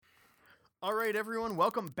All right, everyone,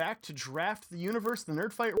 welcome back to Draft the Universe, the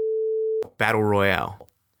Nerdfight Battle Royale.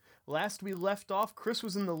 Last we left off, Chris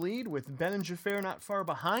was in the lead with Ben and Jafar not far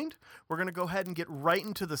behind. We're going to go ahead and get right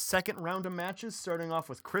into the second round of matches, starting off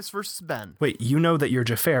with Chris versus Ben. Wait, you know that you're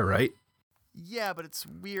Jafar, right? Yeah, but it's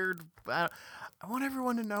weird. I want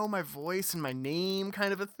everyone to know my voice and my name,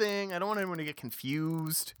 kind of a thing. I don't want anyone to get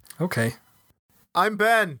confused. Okay. I'm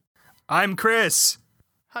Ben. I'm Chris.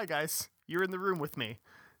 Hi, guys. You're in the room with me.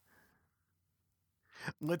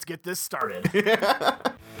 Let's get this started.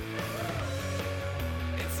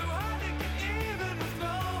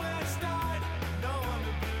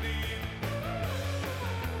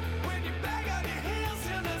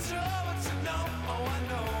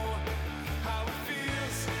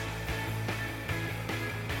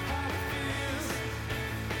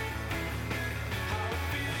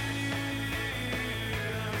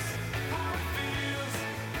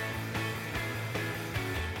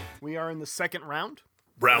 We are in the second round.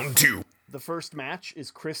 Round 2. The first match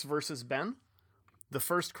is Chris versus Ben. The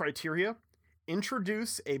first criteria,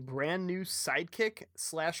 introduce a brand new sidekick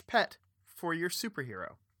 / pet for your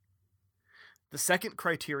superhero. The second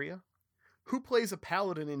criteria, who plays a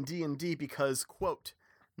paladin in D&D because, quote,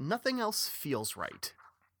 nothing else feels right.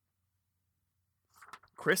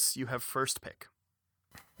 Chris, you have first pick.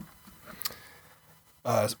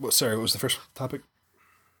 Sorry, what was the first topic?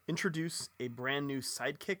 Introduce a brand new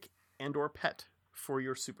sidekick and or pet for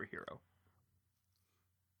your superhero.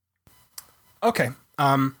 Okay.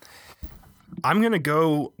 I'm going to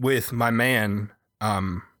go with my man,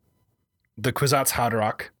 the Kwisatz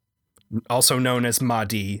Haderach, also known as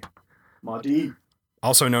Mahdi.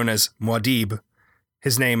 Also known as Muad'Dib.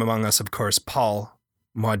 His name among us, of course, Paul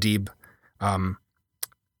Muad'Dib, Paul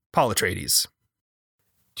Atreides.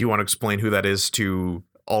 Do you want to explain who that is to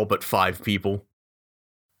all but 5 people?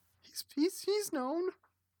 He's known.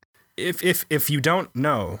 If you don't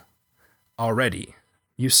know already,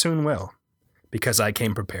 you soon will, because I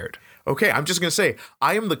came prepared. Okay, I'm just going to say,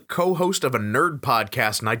 I am the co-host of a nerd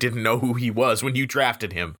podcast, and I didn't know who he was when you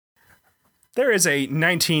drafted him. There is a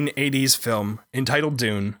 1980s film entitled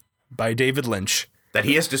Dune by David Lynch. That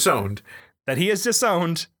he has disowned.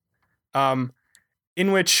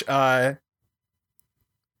 In which the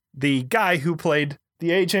guy who played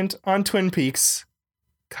the agent on Twin Peaks,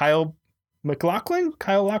 Kyle MacLachlan,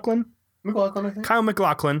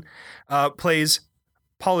 plays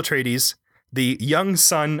Paul Atreides, the young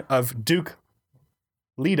son of Duke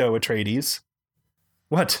Leto Atreides.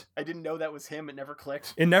 What? I didn't know that was him. It never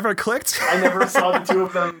clicked. It never clicked? I never saw the two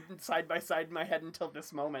of them side by side in my head until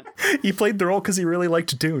this moment. He played the role because he really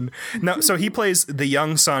liked Dune. No, so he plays the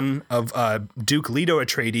young son of Duke Leto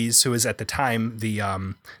Atreides, who is at the time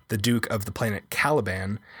the Duke of the planet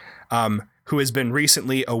Caliban, who has been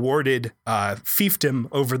recently awarded fiefdom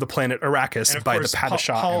over the planet Arrakis by the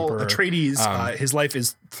Padishah Paul Emperor. Atreides, his life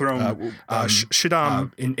is thrown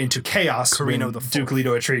Shaddam into chaos. Carino when the Fourth. Duke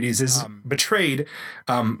Leto Atreides is betrayed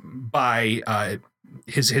by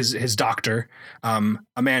his doctor,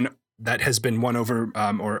 a man that has been won over,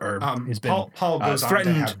 has been Paul goes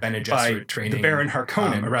threatened on to have Bene by Gesserit training. the Baron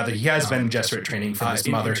Harkonnen, or rather, he has Bene Gesserit training from his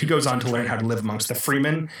mother. He goes on to learn how to live amongst the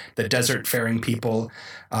Freemen, the desert-faring people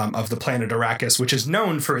of the planet Arrakis, which is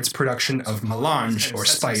known for its production of melange, or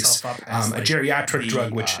spice, a geriatric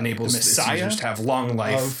drug which enables its users to have long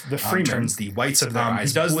life, the Freemen. turns the whites of their eyes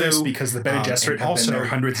He does blue, this because the Bene Gesserit have also been there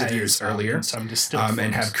hundreds of has, years earlier, some distilled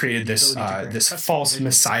and have created this false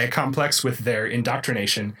messiah complex with their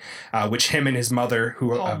indoctrination, which him and his mother,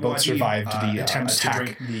 who both survived the attempts to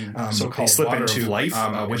drink the so-called slip water into of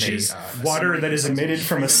life, which is water that is emitted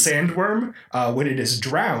from a sandworm when it is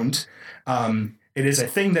drowned. It is a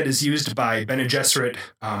thing that is used by Bene Gesserit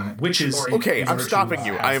witches. Okay, I'm stopping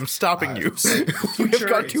you. I am stopping you. You have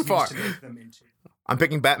gone too far. I'm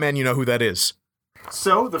picking Batman. You know who that is.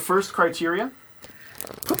 So, the first criteria,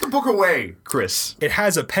 Put the book away, Chris. It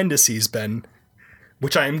has appendices, Ben,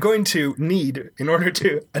 which I am going to need in order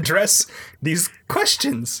to address these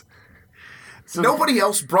questions. so Nobody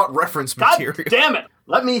else brought reference God material. damn it!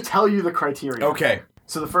 Let me tell you the criteria. Okay.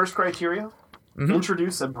 So the first criteria,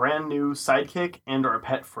 introduce a brand new sidekick and or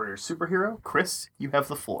pet for your superhero. Chris, you have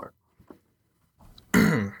the floor.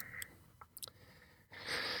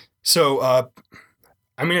 So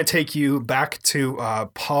I'm going to take you back to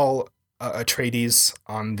Paul Atreides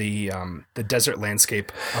on the desert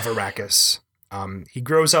landscape of Arrakis. He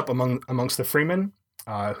grows up amongst the Freemen,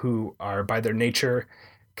 who are by their nature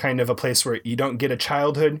kind of a place where you don't get a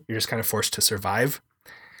childhood, you're just kind of forced to survive.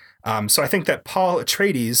 So I think that Paul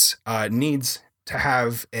Atreides needs to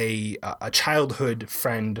have a childhood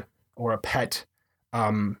friend or a pet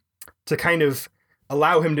to kind of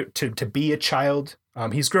allow him to be a child.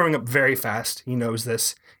 He's growing up very fast. He knows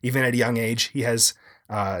this even at a young age. He has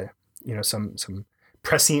some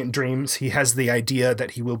prescient dreams. He has the idea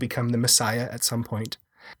that he will become the Messiah at some point.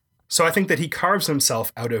 So I think that he carves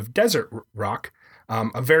himself out of desert rock,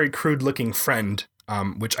 a very crude looking friend,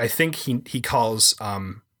 which I think he calls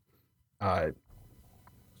Tom.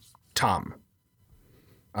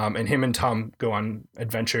 And him and Tom go on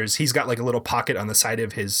adventures. He's got like a little pocket on the side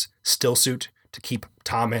of his still suit to keep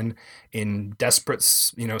Tom in desperate,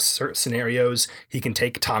 scenarios. He can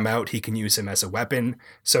take Tom out. He can use him as a weapon.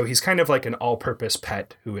 So he's kind of like an all-purpose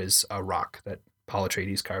pet who is a rock that Paul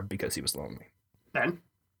Atreides carved because he was lonely. Ben?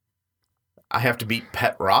 I have to beat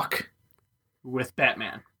Pet Rock with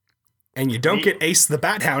Batman. And you don't get Ace the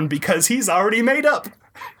Bat Hound because he's already made up.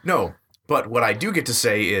 No, but what I do get to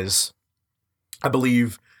say is I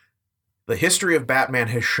believe the history of Batman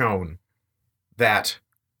has shown that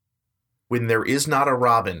when there is not a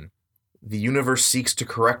Robin, the universe seeks to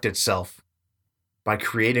correct itself by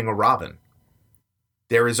creating a Robin.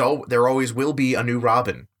 There always will be a new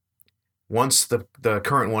Robin once the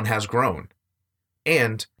current one has grown.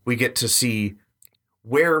 And we get to see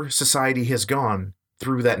where society has gone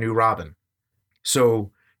through that new Robin.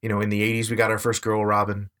 So, in the 80s, we got our first girl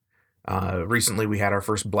Robin. Recently, we had our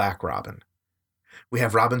first black Robin. We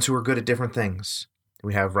have Robins who are good at different things.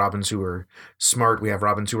 We have Robins who are smart. We have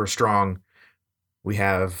Robins who are strong. We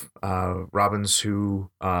have Robins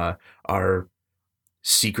who are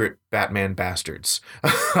secret Batman bastards.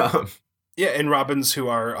 Yeah, and Robins who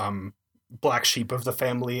are black sheep of the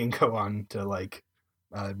family and go on to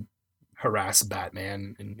harass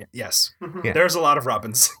Batman. And yes, yeah. There's a lot of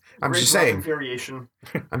Robins. I'm just saying. Variation.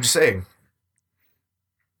 I'm just saying.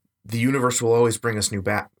 The universe will always bring us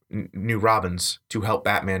new Robins to help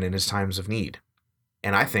Batman in his times of need.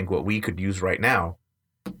 And I think what we could use right now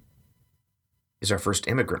is our first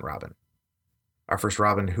immigrant Robin. Our first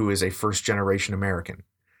Robin who is a first-generation American.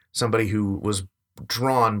 Somebody who was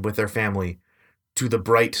drawn with their family to the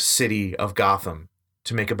bright city of Gotham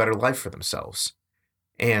to make a better life for themselves.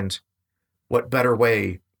 And what better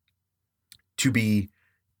way to be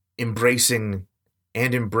embracing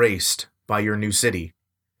and embraced by your new city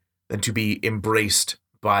than to be embraced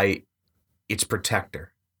by its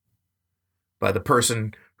protector, by the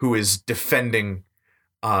person who is defending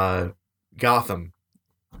Gotham.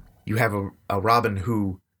 You have a Robin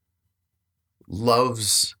who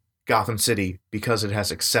loves Gotham City because it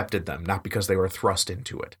has accepted them, not because they were thrust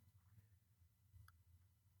into it.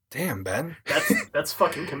 Damn, Ben. That's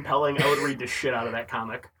fucking compelling. I would read the shit out of that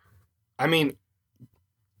comic. I mean,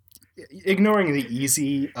 ignoring the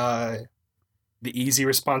easy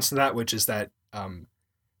response to that, which is that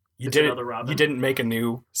you didn't make a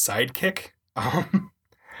new sidekick.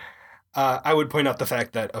 I would point out the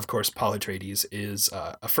fact that, of course, Paul Atreides is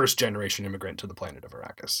a first-generation immigrant to the planet of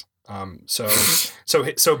Arrakis.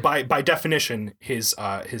 So by definition, his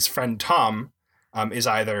friend Tom is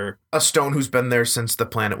either a stone who's been there since the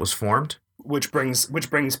planet was formed, which brings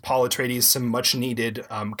Paul Atreides some much needed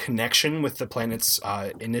connection with the planet's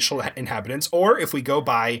initial inhabitants. Or if we go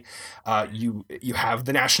by, you have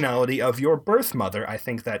the nationality of your birth mother. I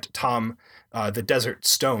think that Tom, the Desert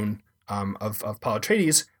Stone of Paul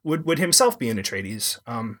Atreides, would himself be an Atreides,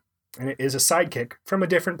 and it is a sidekick from a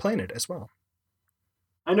different planet as well.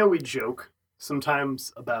 I know we joke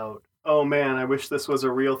sometimes about, oh man, I wish this was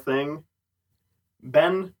a real thing.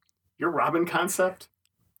 Ben, your Robin concept,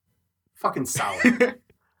 fucking solid.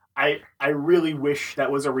 I really wish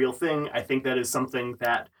that was a real thing. I think that is something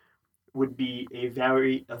that would be a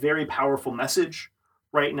very powerful message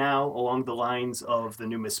right now along the lines of the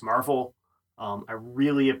new Miss Marvel. I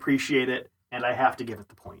really appreciate it, and I have to give it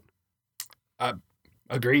the point.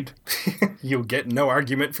 Agreed. You'll get no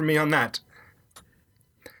argument from me on that.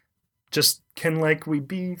 Just can we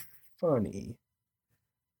be funny?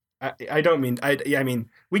 I don't mean I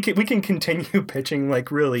mean we can continue pitching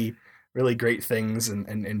really really great things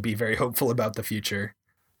and be very hopeful about the future.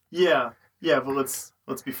 Yeah, but let's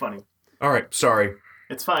be funny. All right, sorry.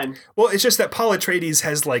 It's fine. Well, it's just that Paul Atreides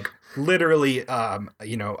has literally a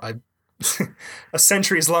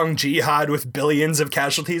centuries-long jihad with billions of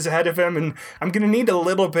casualties ahead of him, and I'm going to need a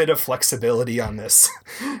little bit of flexibility on this.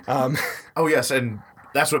 Oh, yes, and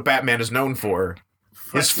that's what Batman is known for,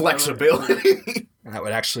 his flexibility. That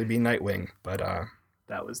would actually be Nightwing, but...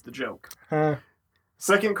 That was the joke.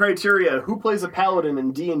 Second criteria, who plays a paladin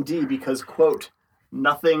in D&D because, quote,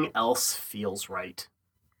 nothing else feels right?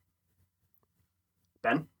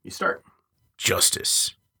 Ben, you start.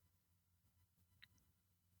 Justice.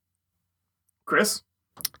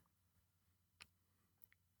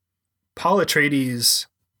 Paul Atreides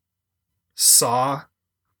saw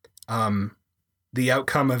the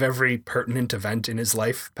outcome of every pertinent event in his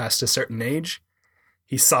life past a certain age.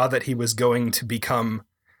 He saw that he was going to become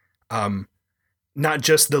not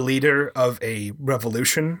just the leader of a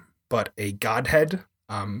revolution, but a godhead,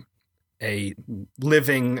 a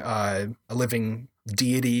living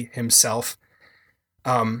deity himself.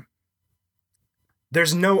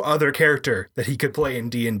 There's no other character that he could play in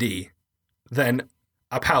D&D than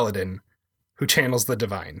a paladin who channels the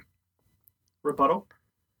divine. Rebuttal?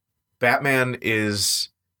 Batman is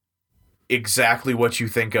exactly what you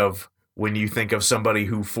think of when you think of somebody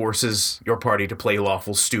who forces your party to play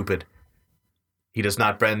lawful stupid. He does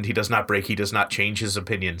not bend, he does not break, he does not change his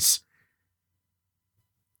opinions.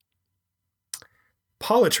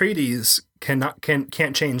 Paul Atreides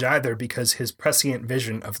can't change either, because his prescient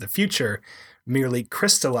vision of the future merely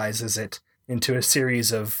crystallizes it into a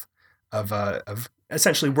series of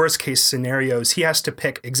essentially worst case scenarios. He has to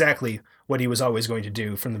pick exactly what he was always going to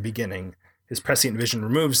do from the beginning. His prescient vision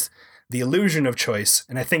removes the illusion of choice,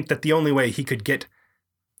 and I think that the only way he could get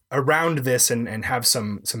around this and have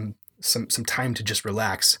some time to just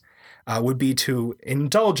relax would be to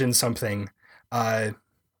indulge in something that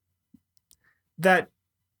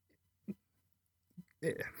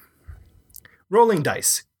rolling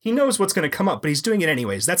dice. He knows what's going to come up, but he's doing it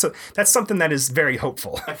anyways. That's something that is very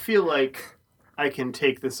hopeful. I feel like I can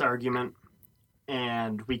take this argument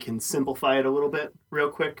and we can simplify it a little bit real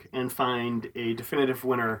quick and find a definitive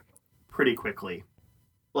winner pretty quickly.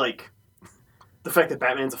 Like, the fact that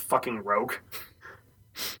Batman's a fucking rogue.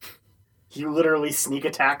 He literally sneak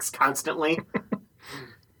attacks constantly.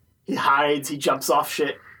 He hides, he jumps off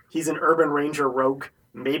shit. He's an urban ranger rogue,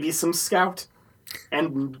 maybe some scout,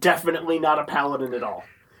 and definitely not a paladin at all.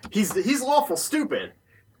 He's lawful stupid,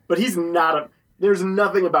 but he's not a... There's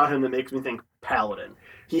nothing about him that makes me think paladin.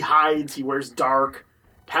 He hides, he wears dark.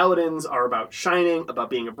 Paladins are about shining, about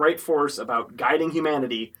being a bright force, about guiding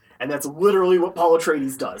humanity, and that's literally what Paul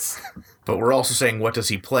Atreides does. But we're also saying, what does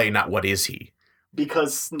he play, not what is he?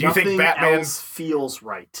 Because Do you think nothing Batman... else feels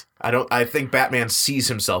right. I think Batman sees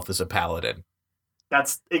himself as a paladin.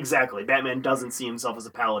 That's exactly. Batman doesn't see himself as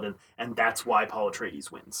a paladin, and that's why Paul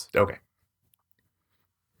Atreides wins. Okay.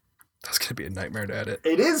 That's going to be a nightmare to edit.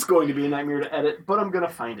 It is going to be a nightmare to edit, but I'm going to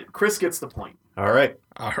find it. Chris gets the point. All right.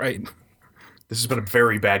 All right. This has been a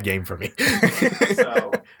very bad game for me.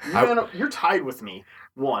 So, you're tied with me,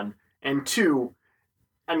 1. And 2,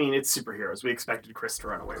 I mean, it's superheroes. We expected Chris to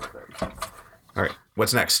run away with it. All right.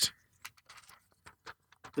 What's next?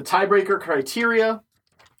 The tiebreaker criteria,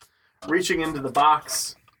 reaching into the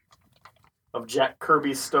box of Jack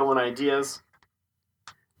Kirby's stolen ideas.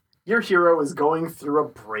 Your hero is going through a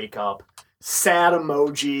breakup. Sad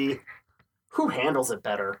emoji. Who handles it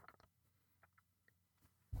better?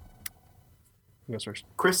 Who goes first?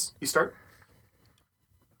 Chris, you start.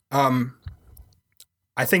 I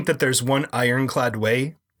think that there's one ironclad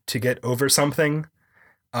way to get over something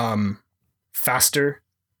faster,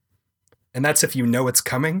 and that's if you know it's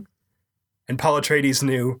coming. And Paul Atreides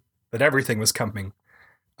knew that everything was coming.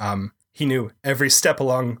 He knew every step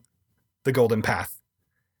along the golden path.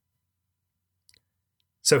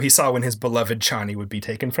 So he saw when his beloved Chani would be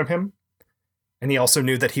taken from him, and he also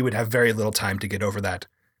knew that he would have very little time to get over that,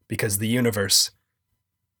 because the universe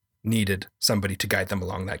needed somebody to guide them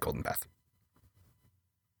along that golden path.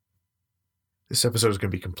 This episode is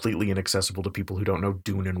going to be completely inaccessible to people who don't know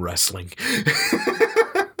Dune and wrestling.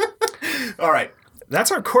 All right.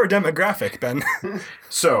 That's our core demographic, Ben.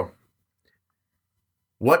 So,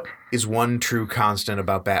 what is one true constant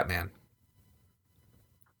about Batman?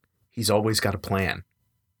 He's always got a plan.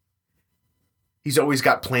 He's always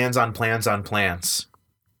got plans on plans on plans.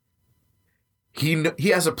 He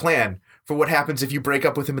has a plan for what happens if you break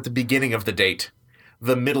up with him at the beginning of the date,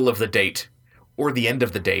 the middle of the date, or the end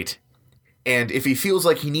of the date. And if he feels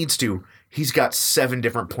like he needs to, he's got 7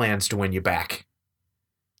 different plans to win you back.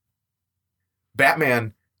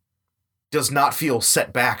 Batman does not feel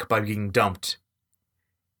set back by being dumped.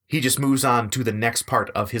 He just moves on to the next part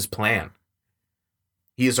of his plan.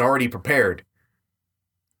 He is already prepared.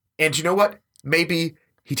 And you know what? Maybe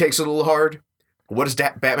he takes it a little hard. What does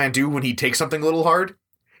Batman do when he takes something a little hard?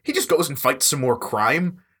 He just goes and fights some more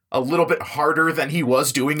crime, a little bit harder than he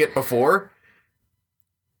was doing it before.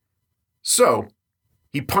 So,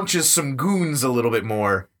 he punches some goons a little bit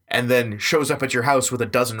more, and then shows up at your house with a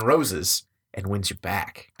dozen roses, and wins you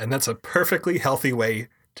back. And that's a perfectly healthy way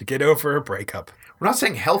to get over a breakup. We're not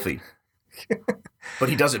saying healthy, but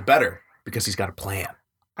he does it better, because he's got a plan.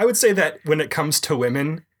 I would say that when it comes to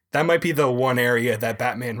women, that might be the one area that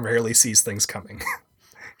Batman rarely sees things coming.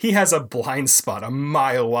 He has a blind spot a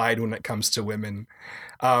mile wide when it comes to women.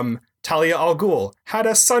 Talia al Ghul had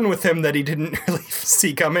a son with him that he didn't really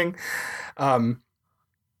see coming.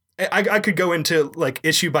 I could go into like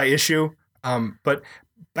issue by issue, but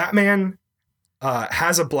Batman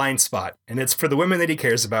has a blind spot, and it's for the women that he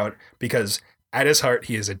cares about, because at his heart,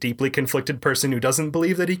 he is a deeply conflicted person who doesn't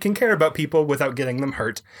believe that he can care about people without getting them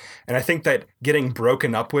hurt. And I think that getting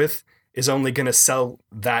broken up with is only going to sell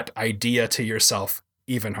that idea to yourself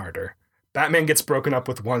even harder. Batman gets broken up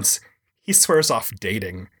with once, he swears off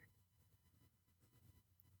dating.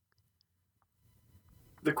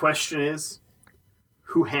 The question is,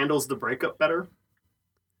 who handles the breakup better?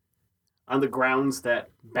 On the grounds that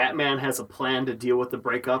Batman has a plan to deal with the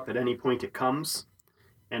breakup at any point it comes,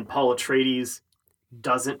 and Paul Atreides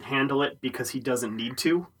doesn't handle it because he doesn't need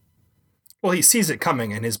to. Well, he sees it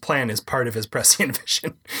coming, and his plan is part of his prescient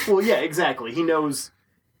vision. Well, yeah, exactly. He knows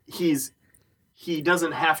he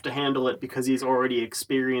doesn't have to handle it because he's already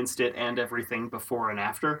experienced it and everything before and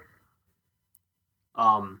after.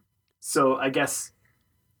 So I guess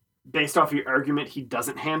based off your argument, he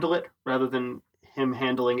doesn't handle it rather than him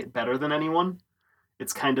handling it better than anyone.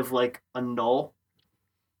 It's kind of like a null.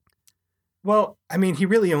 Well, I mean, he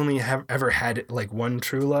really only ever had like one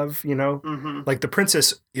true love, you know? Mm-hmm. Like the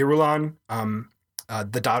Princess Irulan,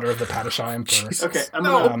 the daughter of the Padishah Emperor. Okay,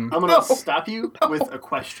 I'm gonna stop you with a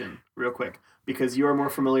question real quick, because you are more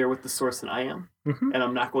familiar with the source than I am, Mm-hmm. and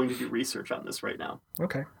I'm not going to do research on this right now.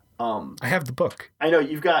 Okay. I have the book. I know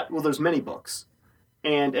you've got, well, there's many books,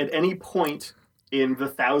 and at any point in the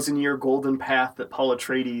 1,000-year golden path that Paul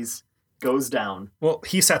Atreides goes down. Well,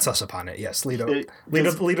 he sets us upon it. Yes, Leto II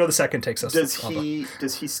takes us.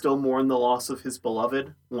 Does he still mourn the loss of his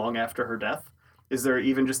beloved long after her death? Is there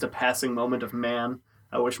even just a passing moment of, man,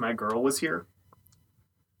 I wish my girl was here?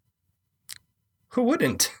 Who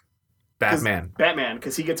wouldn't? Batman,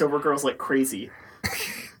 because he gets over girls like crazy.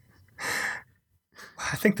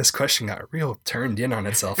 I think this question got real turned in on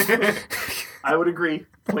itself. I would agree.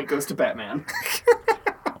 Point goes to Batman.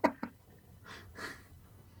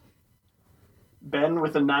 Ben,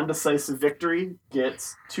 with a non-decisive victory,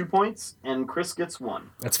 gets 2 points, and Chris gets 1.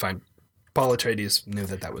 That's fine. Paul Atreides knew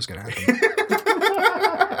that was going to happen.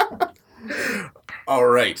 All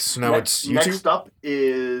right, so now it's you two. Next up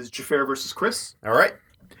is Jafar versus Chris. All right.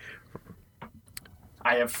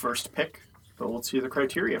 I have first pick, but let's hear the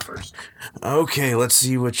criteria first. Okay, let's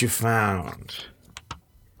see what you found.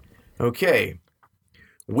 Okay.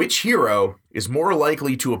 Which hero is more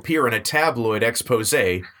likely to appear in a tabloid expose,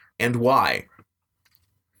 and why?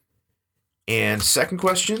 And second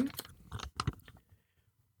question,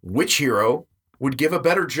 which hero would give a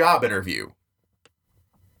better job interview?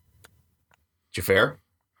 Jafar?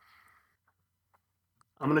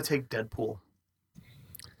 I'm going to take Deadpool.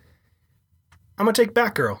 I'm going to take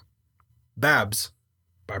Batgirl. Babs.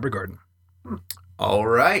 Barbara Gordon. All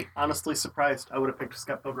right. Honestly surprised. I would have picked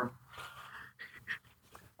Scott Pilgrim.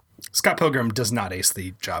 Scott Pilgrim does not ace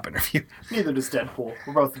the job interview. Neither does Deadpool.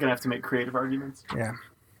 We're both going to have to make creative arguments. Yeah.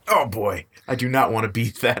 Oh boy, I do not want to be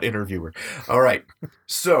that interviewer. All right,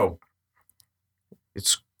 so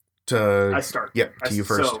it's I start. Yep, to you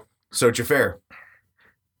first. So Jafar,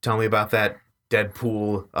 tell me about that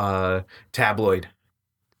Deadpool tabloid.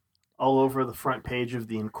 All over the front page of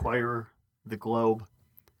the Inquirer, the Globe,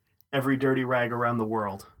 every dirty rag around the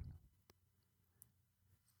world.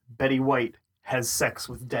 Betty White has sex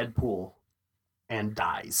with Deadpool and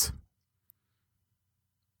dies.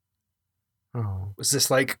 Oh. Was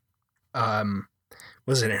this like,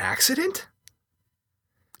 was it an accident?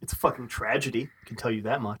 It's a fucking tragedy, I can tell you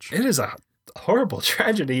that much. It is a horrible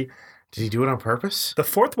tragedy. Did he do it on purpose? The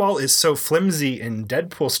fourth wall is so flimsy in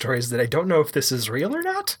Deadpool stories that I don't know if this is real or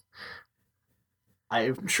not.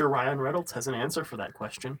 I'm sure Ryan Reynolds has an answer for that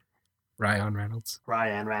question. Ryan Reynolds.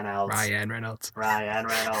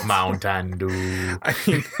 Mountain Dew. I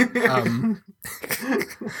mean,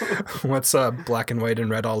 what's black and white and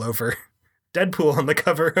red all over? Deadpool on the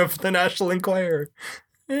cover of the National Enquirer.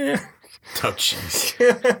 Oh,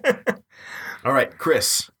 jeez. All right,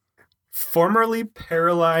 Chris. Formerly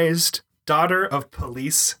paralyzed daughter of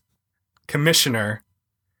police commissioner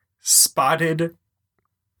spotted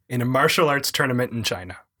in a martial arts tournament in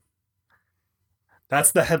China.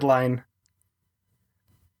 That's the headline.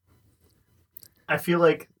 I feel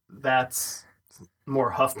like that's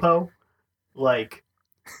more HuffPo. Like,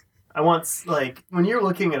 I want, like, when you're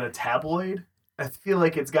looking at a tabloid, I feel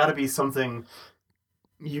like it's got to be something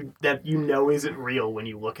that you know isn't real when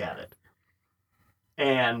you look at it.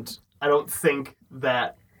 And I don't think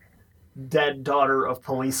that dead daughter of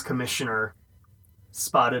police commissioner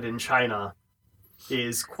spotted in China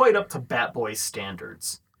is quite up to Batboy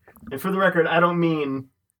standards. And for the record, I don't mean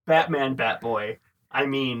Batman Batboy. I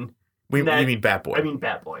mean You mean Batboy? I mean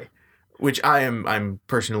Batboy. Which I'm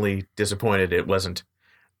personally disappointed it wasn't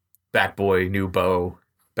Batboy, New Beau,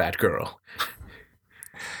 Batgirl.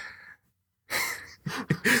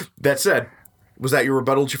 That said, was that your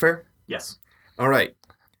rebuttal, Jafar? Yes. All right.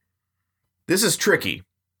 This is tricky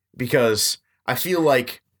because I feel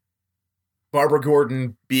like Barbara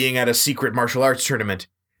Gordon being at a secret martial arts tournament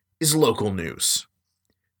is local news.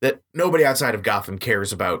 That nobody outside of Gotham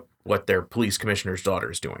cares about what their police commissioner's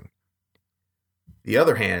daughter is doing. The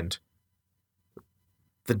other hand,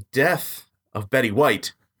 the death of Betty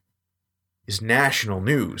White is national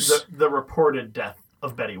news. The reported death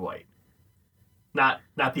of Betty White. Not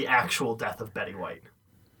the actual death of Betty White.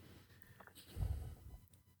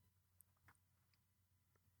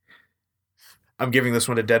 I'm giving this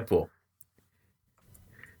one to Deadpool.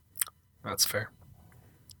 That's fair.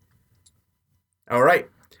 All right.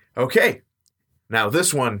 Okay. Now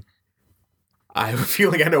this one, I have a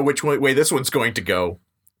feeling I know which way this one's going to go.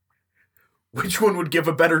 Which one would give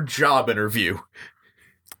a better job interview?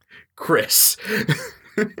 Chris.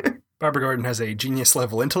 Barbara Gordon has a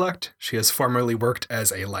genius-level intellect. She has formerly worked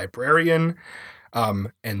as a librarian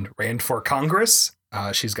and ran for Congress.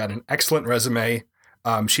 She's got an excellent resume.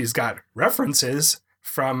 She's got references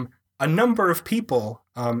from a number of people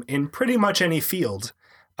in pretty much any field.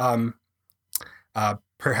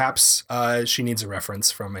 Perhaps she needs a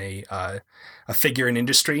reference from a figure in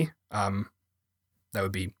industry. That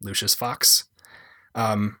would be Lucius Fox.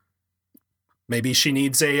 Maybe she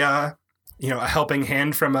needs a helping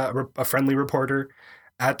hand from a friendly reporter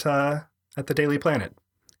at the Daily Planet,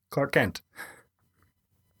 Clark Kent.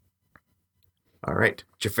 All right,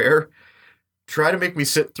 Jafar, try to make me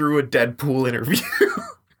sit through a Deadpool interview.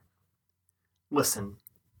 Listen,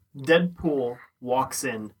 Deadpool walks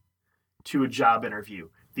in to a job interview.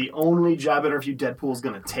 The only job interview Deadpool's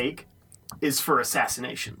going to take is for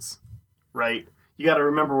assassinations, right? You got to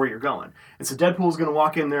remember where you're going. And so Deadpool's going to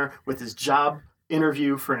walk in there with his job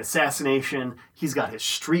interview for an assassination. He's got his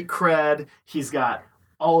street cred. He's got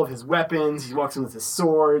all of his weapons. He walks in with his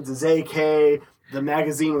swords, his AK, the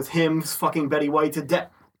magazine with him fucking Betty White to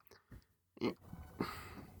death.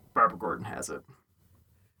 Barbara Gordon has it.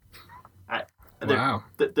 Wow.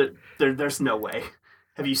 There's no way.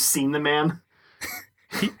 Have you seen the man?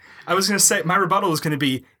 I was going to say, my rebuttal was going to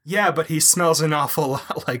be, yeah, but he smells an awful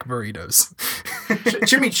lot like burritos.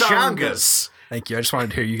 Chimichangas. Thank you. I just wanted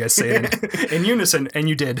to hear you guys say it in unison, and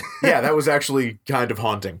you did. Yeah, that was actually kind of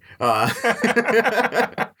haunting.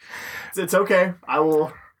 It's okay.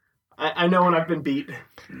 I know when I've been beat.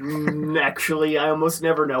 Actually, I almost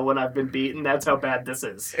never know when I've been beat, and that's how bad this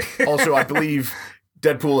is. Also, I believe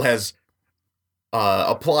Deadpool has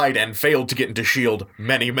applied and failed to get into S.H.I.E.L.D.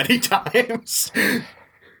 many, many times.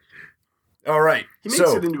 All right. He makes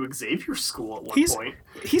it into Xavier School at one point.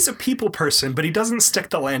 He's a people person, but he doesn't stick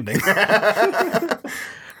the landing.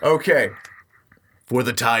 Okay. For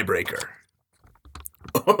the tiebreaker.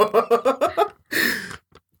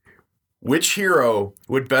 Which hero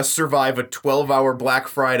would best survive a 12-hour Black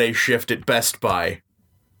Friday shift at Best Buy?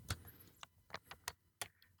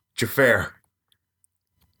 Jafar.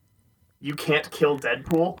 You can't kill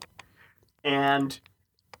Deadpool. And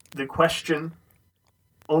the question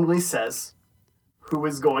only says who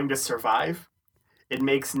is going to survive. It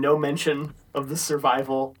makes no mention of the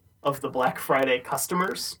survival of the Black Friday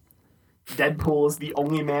customers. Deadpool is the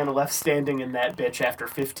only man left standing in that bitch after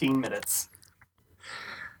 15 minutes.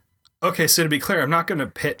 Okay, so to be clear, I'm not going to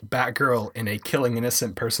pit Batgirl in a killing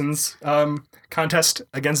innocent persons contest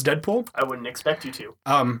against Deadpool. I wouldn't expect you to.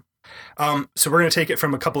 So we're going to take it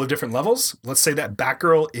from a couple of different levels. Let's say that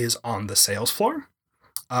Batgirl is on the sales floor.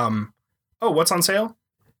 What's on sale?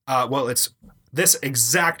 Well, it's this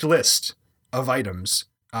exact list of items.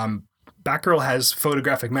 Batgirl has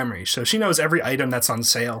photographic memory, so she knows every item that's on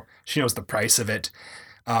sale. She knows the price of it.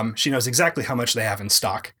 She knows exactly how much they have in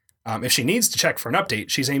stock. If she needs to check for an update,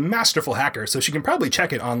 she's a masterful hacker, so she can probably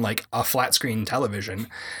check it on like a flat screen television.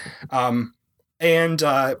 And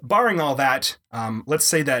barring all that, let's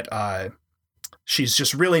say that she's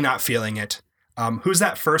just really not feeling it. Who's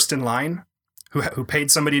that first in line who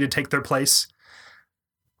paid somebody to take their place?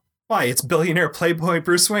 Why, it's billionaire playboy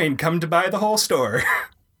Bruce Wayne come to buy the whole store.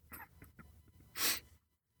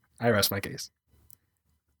 I rest my case.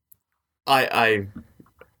 I'm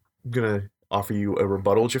gonna offer you a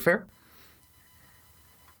rebuttal, Jafar.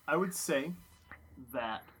 I would say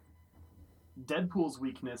that Deadpool's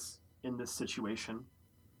weakness in this situation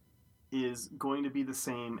is going to be the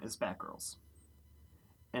same as Batgirl's.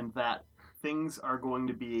 And that things are going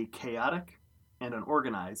to be chaotic and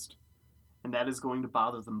unorganized, and that is going to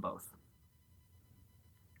bother them both.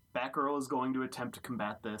 Batgirl is going to attempt to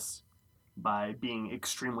combat this by being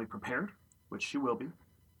extremely prepared, which she will be,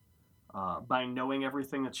 by knowing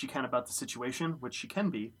everything that she can about the situation, which she can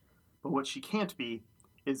be, but what she can't be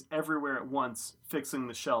is everywhere at once fixing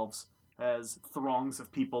the shelves as throngs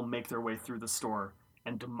of people make their way through the store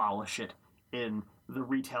and demolish it in the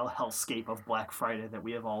retail hellscape of Black Friday that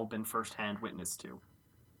we have all been firsthand witness to.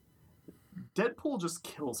 Deadpool just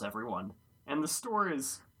kills everyone, and the store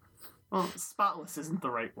is, well, spotless isn't the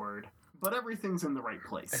right word, but everything's in the right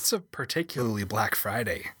place. It's a particularly Black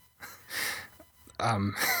Friday.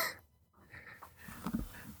 I'm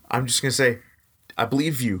just going to say, I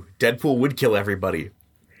believe you. Deadpool would kill everybody.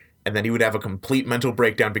 And then he would have a complete mental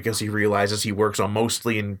breakdown because he realizes he works almost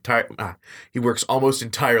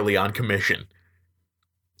entirely on commission.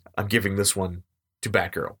 I'm giving this one to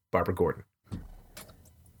Batgirl, Barbara Gordon.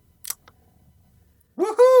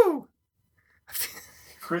 Woohoo!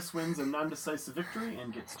 Chris wins a non-decisive victory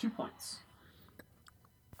and gets 2 points.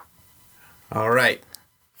 All right.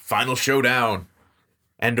 Final showdown.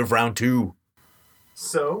 End of round 2.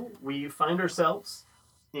 So we find ourselves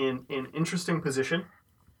in an interesting position.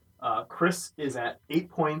 Chris is at 8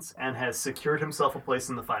 points and has secured himself a place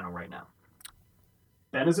in the final right now.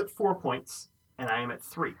 Ben is at 4 points, and I am at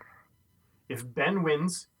 3. If Ben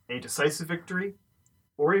wins a decisive victory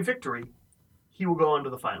or a victory, he will go on to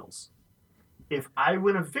the finals. If I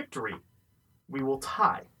win a victory, we will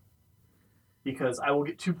tie, because I will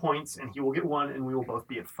get 2 points and he will get 1, and we will both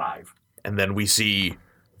be at 5. And then we see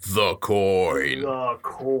the coin. The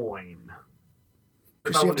coin.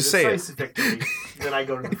 If You I have win a to say it. decisive victory, then I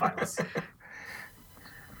go to the finals.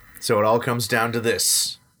 So it all comes down to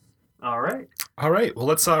this. All right. All right. Well,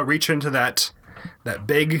 let's reach into that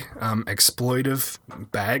big exploitive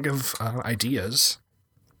bag of ideas.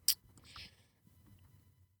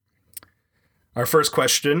 Our first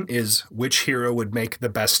question is, which hero would make the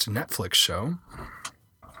best Netflix show?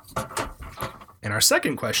 And our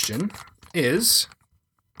second question is,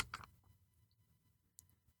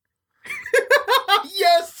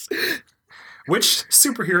 Yes! which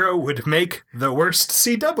superhero would make the worst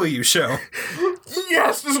CW show?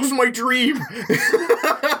 Yes, this was my dream.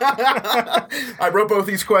 I wrote both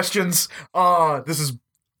these questions. This is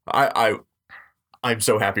I'm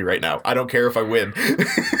so happy right now. I don't care if I win.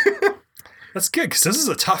 That's good, because this is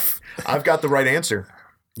a tough... I've got the right answer.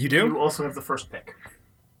 You do? You also have the first pick.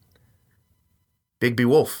 Bigby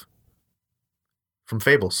Wolf from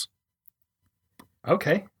Fables.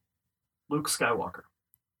 Okay. Luke Skywalker.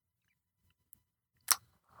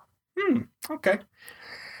 Okay.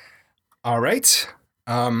 All right.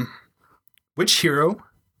 Which hero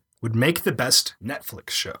would make the best Netflix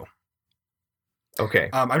show? Okay.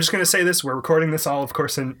 I'm just going to say this. We're recording this all, of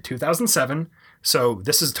course, in 2007. So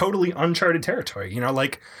this is totally uncharted territory. You know,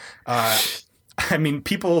 like, I mean,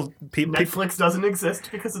 people Netflix doesn't exist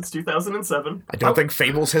because it's 2007. I don't think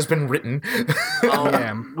Fables has been written.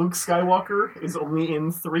 Yeah. Luke Skywalker is only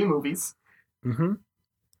in 3 movies. Mm-hmm.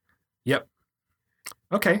 Yep.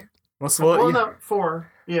 Okay. Well, not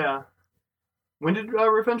 4. Yeah. When did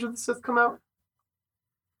Revenge of the Sith come out?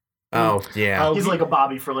 Oh, yeah. Oh, He's like a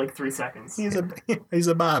Bobby for like 3 seconds. He's a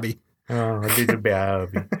Bobby. Oh, I did a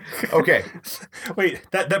Bobby. Okay. Wait,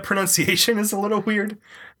 that pronunciation is a little weird.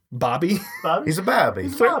 Bobby? Bobby? He's a Bobby.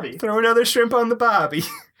 He's Bobby. Throw another shrimp on the Bobby.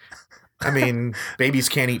 I mean, babies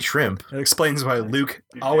can't eat shrimp. That explains why Luke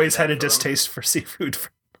Be always had a very bad for them. distaste for seafood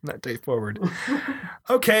from that day forward.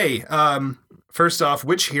 Okay, first off,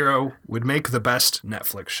 which hero would make the best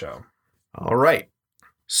Netflix show? All right.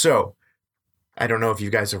 So, I don't know if you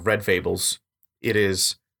guys have read Fables. It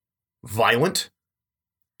is violent.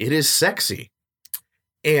 It is sexy.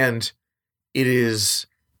 And it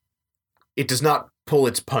does not pull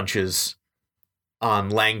its punches on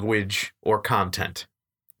language or content.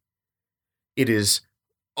 It is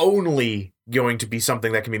only going to be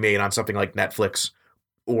something that can be made on something like Netflix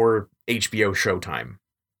or HBO Showtime.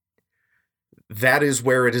 That is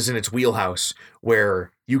where it is in its wheelhouse,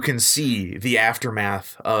 where you can see the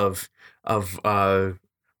aftermath of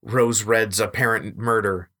Rose Red's apparent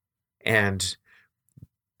murder and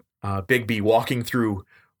Bigby walking through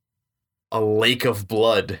a lake of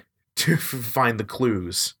blood to find the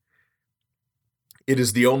clues. It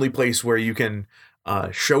is the only place where you can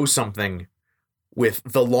show something with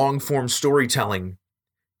the long-form storytelling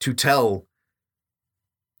to tell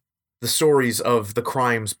the stories of the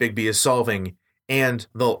crimes Bigby is solving and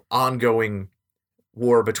the ongoing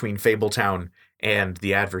war between Fabletown and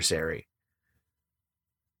the adversary.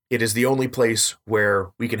 It is the only place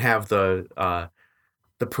where we can have the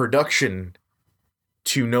production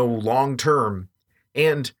to know long-term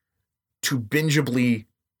and to bingeably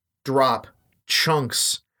drop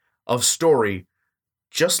chunks of story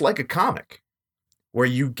just like a comic, where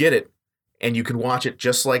you get it and you can watch it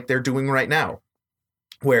just like they're doing right now,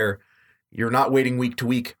 where you're not waiting week to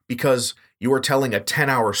week because you are telling a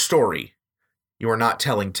 10-hour story. You are not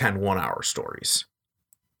telling 10 one-hour stories.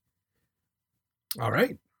 All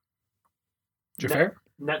right. Jafar?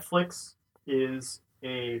 Netflix is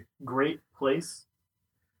a great place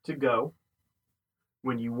to go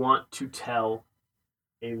when you want to tell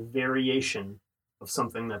a variation of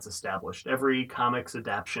something that's established. Every comics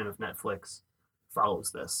adaptation of Netflix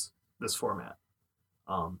follows this format.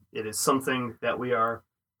 It is something that we are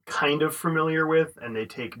kind of familiar with, and they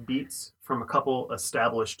take beats from a couple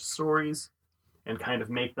established stories and kind of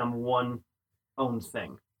make them one own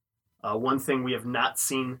thing. One thing we have not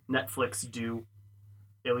seen Netflix do,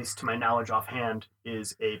 at least to my knowledge offhand,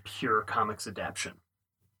 is a pure comics adaptation.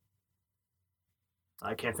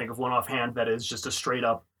 I can't think of one offhand that is just a straight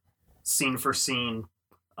up scene for scene,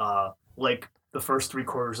 like the first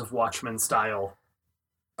 3/4 of Watchmen style.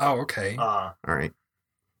 Oh, okay. All right.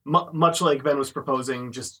 Much like Ben was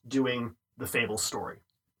proposing, just doing the Fable story.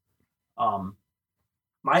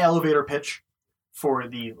 My elevator pitch for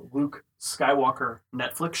the Luke Skywalker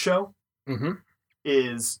Netflix show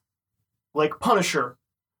is like Punisher,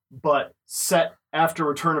 but set after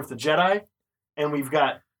Return of the Jedi, and we've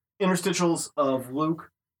got interstitials of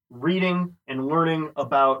Luke reading and learning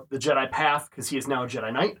about the Jedi path because he is now a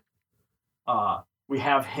Jedi Knight. We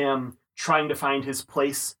have him trying to find his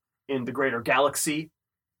place in the greater galaxy,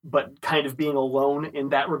 but kind of being alone in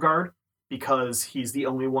that regard because he's the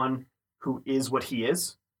only one who is what he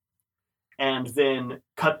is. And then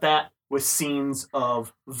cut that with scenes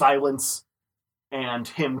of violence and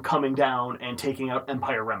him coming down and taking out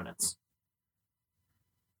Empire remnants.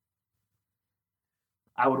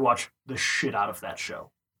 I would watch the shit out of that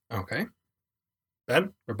show. Okay.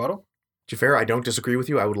 Ben, rebuttal? Jafar, I don't disagree with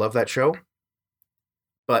you. I would love that show.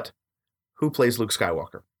 But who plays Luke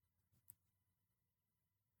Skywalker?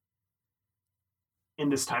 In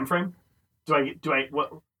this time frame?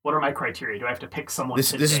 What are my criteria? Do I have to pick someone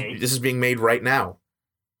This today? is being made right now.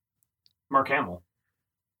 Mark Hamill.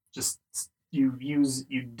 Just you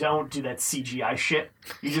don't do that CGI shit.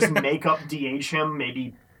 You just make up DH him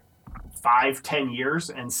maybe 5-10 years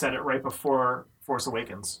and set it right before Force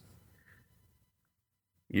Awakens.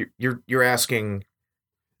 You're asking.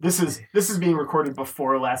 This is being recorded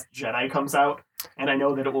before Last Jedi comes out, and I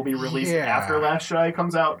know that it will be released after Last Jedi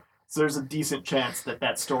comes out. So there's a decent chance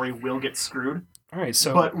that story will get screwed. All right,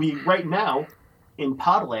 so But we right now in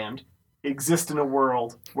Podland exist in a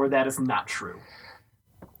world where that is not true.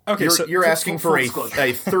 okay, You're asking for a full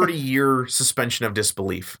disclosure. 30-year suspension of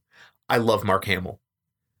disbelief. I love Mark Hamill.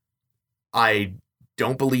 I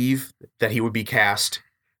don't believe that he would be cast,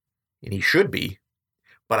 and he should be,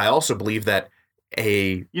 but I also believe that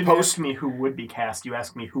You didn't ask me who would be cast. You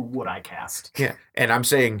asked me who would I cast. Yeah, and I'm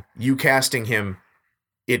saying you casting him,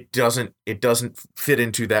 it doesn't fit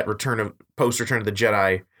into that post Return of the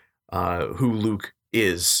Jedi, who Luke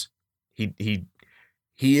is. He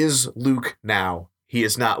is Luke now. He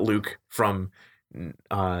is not Luke from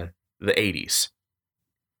the 80s.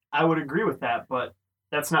 I would agree with that, but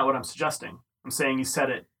that's not what I'm suggesting. I'm saying you said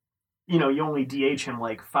it, you only DH him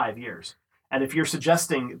like 5 years. And if you're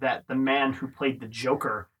suggesting that the man who played the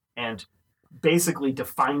Joker and basically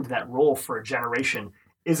defined that role for a generation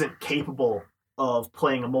isn't capable of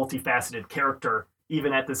playing a multifaceted character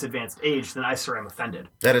even at this advanced age, then I sir am offended.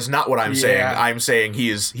 That is not what I'm saying. I'm saying he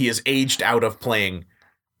is aged out of playing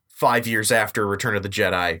 5 years after Return of the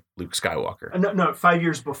Jedi Luke Skywalker. No, 5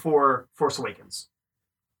 years before Force Awakens.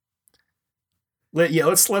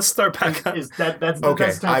 Let's start back on. That's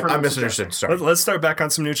Okay, time I misunderstood. Sorry. Let's start back on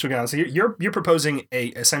some neutral ground. So you're proposing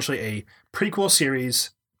essentially a prequel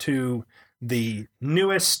series to the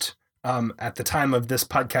newest, at the time of this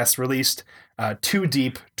podcast released, Two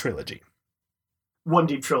Deep trilogy. One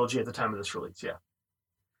Deep trilogy at the time of this release, yeah.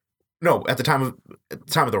 No, at the time of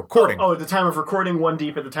the recording. Oh, at the time of recording, One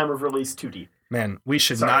Deep. At the time of release, Two Deep. Man, we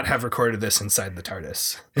should not have recorded this inside the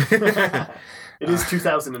TARDIS. It is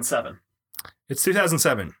 2007. It's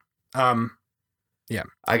 2007. Yeah.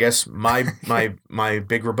 I guess my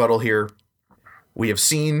big rebuttal here, we have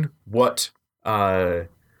seen what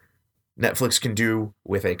Netflix can do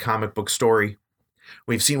with a comic book story.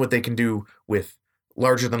 We've seen what they can do with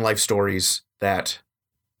larger than life stories that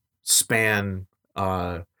span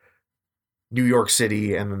New York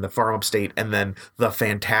City and then the far upstate and then the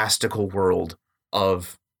fantastical world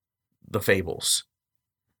of the Fables.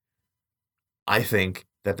 I think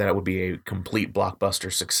that would be a complete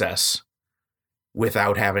blockbuster success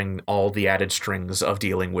without having all the added strings of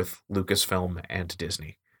dealing with Lucasfilm and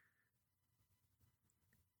Disney.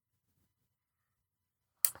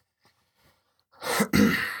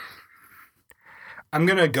 I'm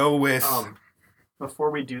gonna go with.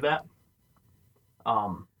 Before we do that,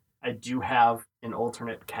 I do have an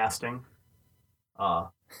alternate casting. I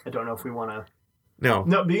don't know if we want to. No.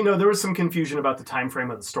 No, but, there was some confusion about the time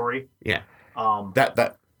frame of the story. Yeah.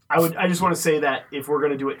 That I just want to say that if we're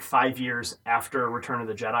going to do it 5 years after Return of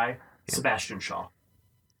the Jedi, Sebastian Shaw.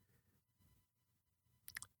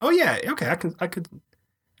 Oh yeah, okay, I could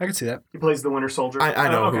see that. He plays the Winter Soldier. I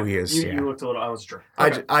know who he is. You looked a little. I was sure.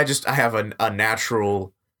 Okay. I have a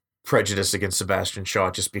natural prejudice against Sebastian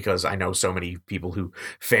Shaw just because I know so many people who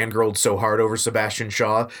fangirled so hard over Sebastian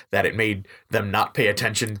Shaw that it made them not pay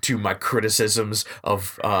attention to my criticisms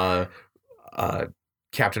of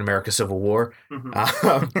Captain America: Civil War.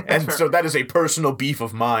 Mm-hmm. And so that is a personal beef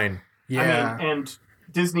of mine. Yeah. I mean, and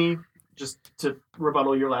Disney, just to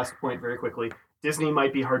rebuttal your last point very quickly, Disney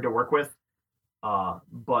might be hard to work with,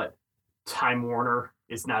 but Time Warner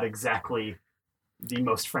is not exactly the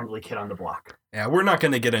most friendly kid on the block. Yeah, we're not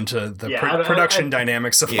going to get into the production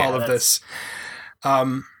dynamics of all of this.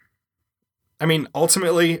 I mean,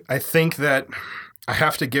 ultimately, I think that I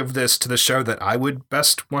have to give this to the show that I would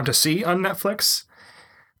best want to see on Netflix.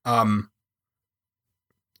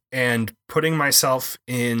 And putting myself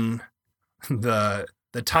in the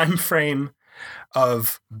time frame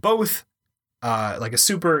of both like a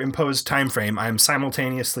superimposed time frame. I'm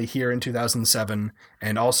simultaneously here in 2007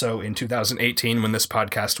 and also in 2018 when this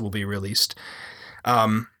podcast will be released.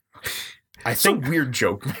 I think it's a weird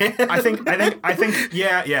joke, man. I think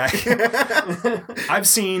yeah. I've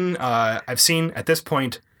seen at this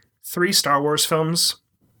point 3 Star Wars films.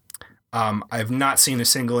 I've not seen a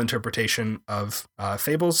single interpretation of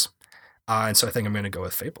Fables, and so I think I'm going to go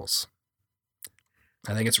with Fables.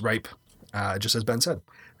 I think it's ripe, just as Ben said.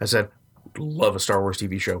 I said, love a Star Wars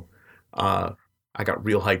TV show. I got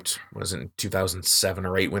real hyped. Was it in 2007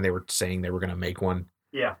 or 8 when they were saying they were going to make one?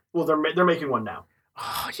 Yeah. Well, they're making one now.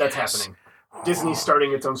 Oh, That's happening. Disney's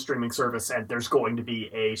starting its own streaming service, and there's going to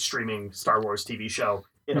be a streaming Star Wars TV show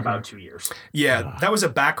in about 2 years. Yeah, that was a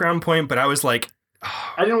background point, but I was like,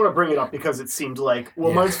 I didn't want to bring it up because it seemed like,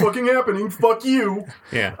 mine's fucking happening. Fuck you.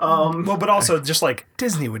 Yeah. Well, but also just like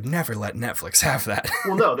Disney would never let Netflix have that.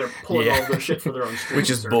 Well, no, they're pulling all their shit for their own streaming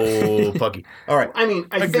Which is service. bullpucky. All right. I mean,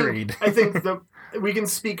 Agreed. I think we can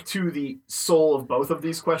speak to the soul of both of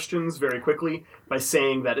these questions very quickly by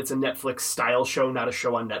saying that it's a Netflix-style show, not a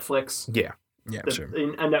show on Netflix. Yeah. Yeah, sure.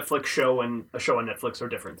 A Netflix show and a show on Netflix are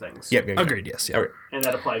different things. Yep. Agreed, yes. Yeah. All right. And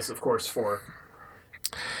that applies, of course, for...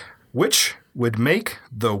 Which would make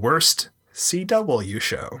the worst CW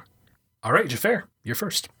show? All right, Jafar, you're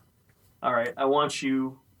first. All right, I want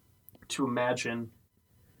you to imagine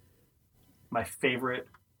my favorite...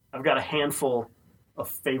 I've got a handful of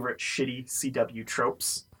favorite shitty CW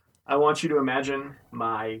tropes. I want you to imagine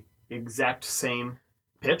my exact same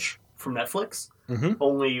pitch from Netflix,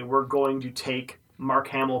 only we're going to take Mark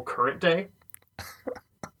Hamill current day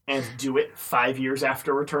and do it 5 years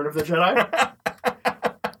after Return of the Jedi.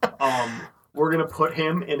 We're going to put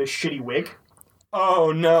him in a shitty wig.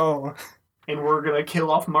 Oh, no. And we're going to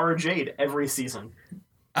kill off Mara Jade every season.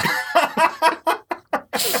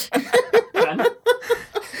 Ben?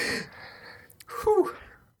 Whew.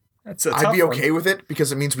 That's a I'd tough be one. okay with it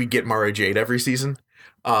because it means we get Mara Jade every season.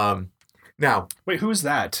 Now, Wait, who's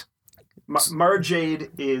that? Mara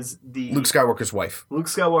Jade is the Luke Skywalker's wife. Luke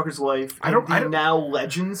Skywalker's wife. I don't- now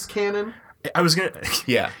Legends canon. I was gonna.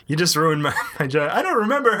 Yeah. You just ruined my joke. I don't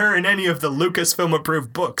remember her in any of the Lucasfilm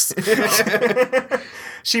approved books.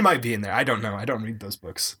 She might be in there. I don't know. I don't read those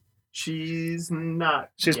books. She's not.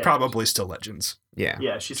 She's yet. probably still Legends. Yeah.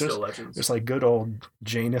 Yeah, she's Just- still Legends. Just like good old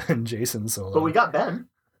Jaina and Jason Solo. But we got Ben.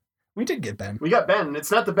 We did get Ben. We got Ben. It's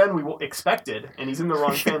not the Ben we expected, and he's in the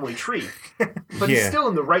wrong family tree. But he's Yeah. still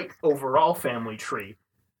in the right overall family tree,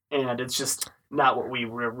 and it's just not what we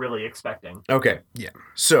were really expecting. Okay. Yeah.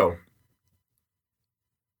 So,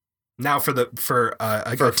 Now for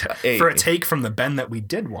a take from the Ben that we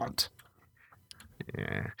did want.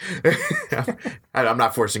 yeah. I'm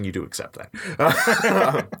not forcing you to accept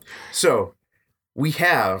that. So, we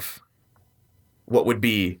have what would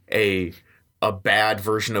be a bad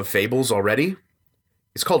version of Fables already.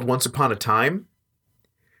 It's called Once Upon a Time,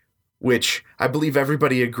 which I believe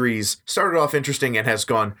everybody agrees started off interesting and has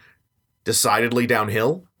gone decidedly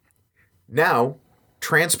downhill. Now,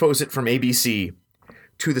 transpose it from ABC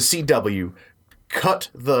to the CW,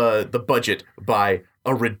 cut the budget by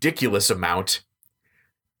a ridiculous amount,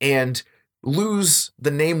 and lose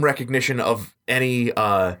the name recognition of any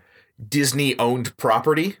Disney-owned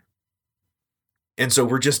property. And so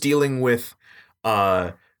we're just dealing with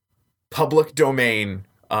public domain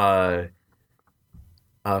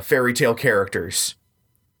fairy tale characters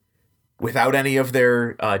without any of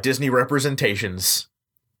their Disney representations,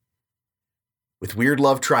 with weird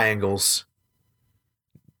love triangles,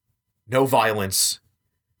 no violence,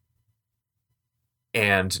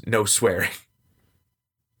 and no swearing.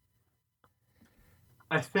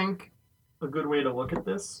 I think a good way to look at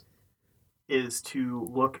this is to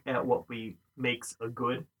look at what makes a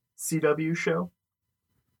good CW show.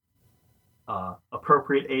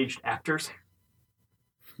 Appropriate aged actors,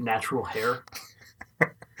 natural hair.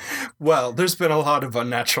 Well, there's been a lot of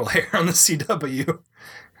unnatural hair on the CW.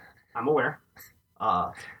 I'm aware.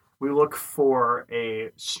 We look for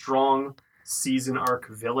a strong season arc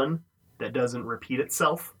villain that doesn't repeat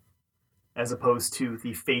itself, as opposed to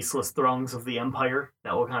the faceless throngs of the Empire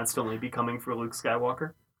that will constantly be coming for Luke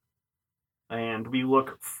Skywalker. And we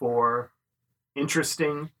look for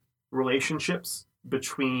interesting relationships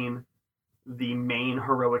between the main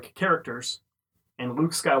heroic characters, and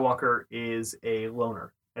Luke Skywalker is a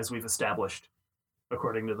loner, as we've established,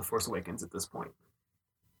 according to The Force Awakens at this point.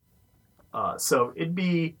 So it'd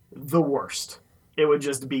be the worst. It would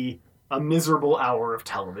just be a miserable hour of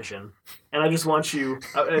television. And I just want you,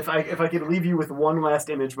 if I could leave you with one last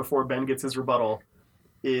image before Ben gets his rebuttal,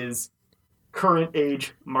 is current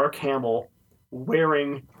age Mark Hamill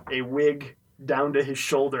wearing a wig down to his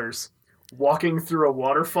shoulders, walking through a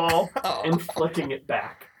waterfall and flicking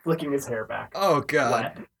his hair back. Oh, God.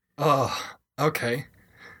 Wet. Oh, okay.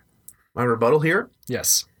 My rebuttal here?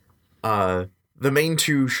 Yes. The main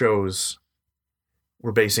two shows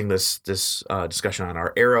we're basing this discussion on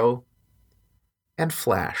are Arrow and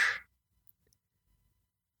Flash.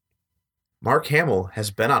 Mark Hamill has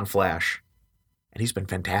been on Flash, and he's been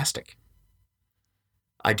fantastic.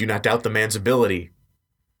 I do not doubt the man's ability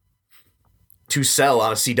to sell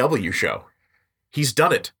on a CW show. He's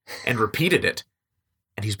done it and repeated it,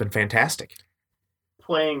 and he's been fantastic.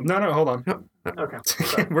 Playing. No, hold on. Okay.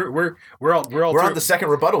 Sorry. we're all We're on the second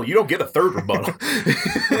rebuttal. You don't get a third rebuttal.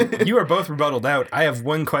 You are both rebuttaled out. I have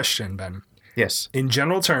one question, Ben. Yes. In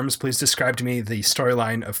general terms, please describe to me the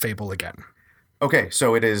storyline of Fable again. Okay,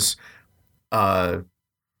 so it is all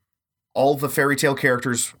the fairy tale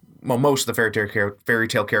characters, well, most of the fairy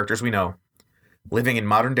tale characters we know, living in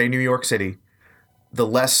modern day New York City. The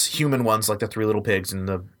less human ones, like the Three Little Pigs and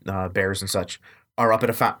the bears and such, are up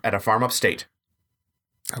at a farm upstate.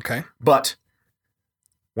 Okay. But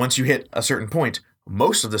once you hit a certain point,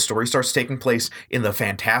 most of the story starts taking place in the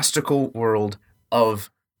fantastical world of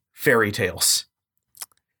fairy tales.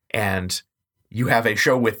 And you have a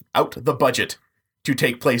show without the budget to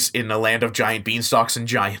take place in a land of giant beanstalks and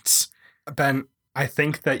giants. Ben, I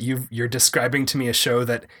think that you're describing to me a show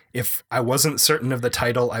that if I wasn't certain of the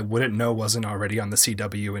title, I wouldn't know wasn't already on the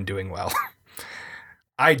CW and doing well.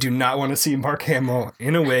 I do not want to see Mark Hamill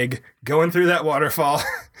in a wig going through that waterfall.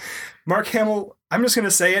 Mark Hamill, I'm just going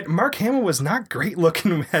to say it, Mark Hamill was not great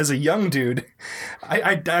looking as a young dude.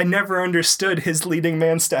 I never understood his leading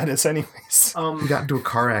man status anyways. He got into a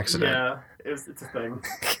car accident. Yeah, it's a thing.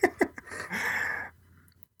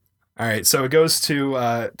 All right, so it goes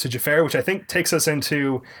to Jafar, which I think takes us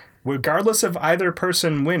into, regardless of either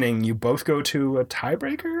person winning, you both go to a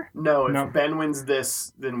tiebreaker? No, if Ben wins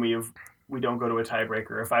this, then we don't go to a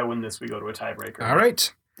tiebreaker. If I win this, we go to a tiebreaker. All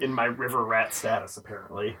right. In my river rat status,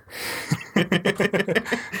 apparently.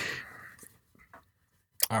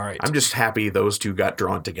 All right. I'm just happy those two got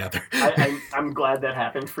drawn together. I'm glad that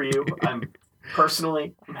happened for you. I'm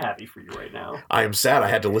happy for you right now. I am sad I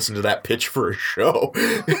had to listen to that pitch for a show.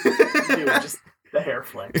 Dude, just the hair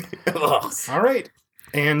flick. All right.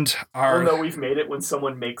 And I know we've made it when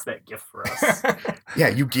someone makes that gift for us. Yeah,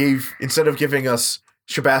 you gave, instead of giving us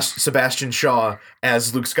Sebastian Shaw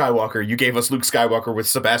as Luke Skywalker, you gave us Luke Skywalker with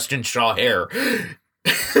Sebastian Shaw hair.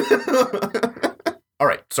 All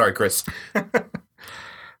right, sorry, Chris.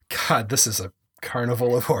 God, this is a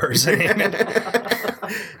carnival of horrors.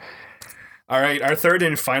 All right, our third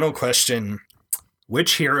and final question.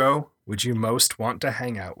 Which hero would you most want to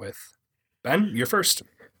hang out with? Ben, you're first.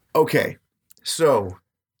 Okay, so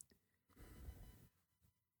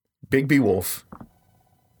Bigby Wolf,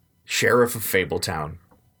 Sheriff of Fabletown,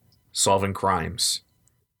 solving crimes,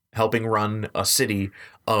 helping run a city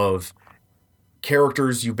of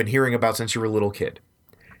characters you've been hearing about since you were a little kid.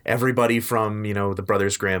 Everybody from, the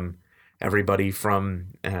Brothers Grimm, everybody from,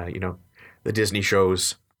 the Disney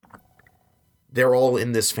shows. They're all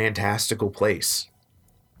in this fantastical place.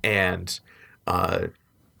 And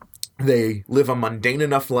they live a mundane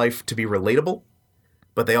enough life to be relatable,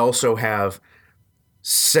 but they also have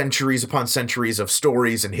centuries upon centuries of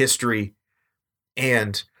stories and history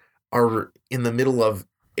and are in the middle of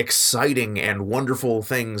exciting and wonderful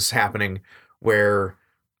things happening where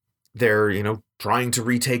they're, trying to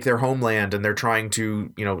retake their homeland, and they're trying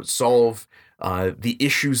to, solve the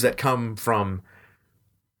issues that come from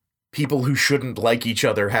people who shouldn't like each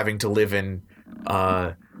other having to live in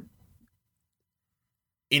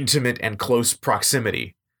intimate and close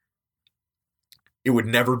proximity. It would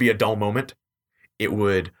never be a dull moment. It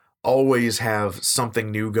would always have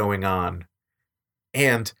something new going on.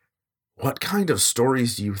 And what kind of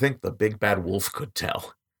stories do you think the Big Bad Wolf could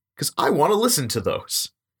tell? Because I want to listen to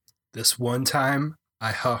those. This one time,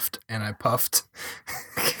 I huffed and I puffed.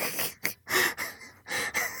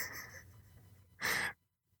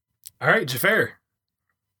 All right, Jafar.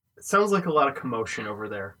 It sounds like a lot of commotion over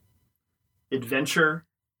there. Adventure,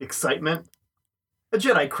 excitement. A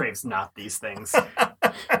Jedi craves not these things.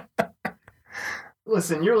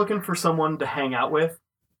 Listen, you're looking for someone to hang out with,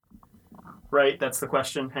 right? That's the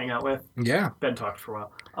question, hang out with? Yeah. Ben talked for a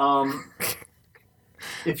while.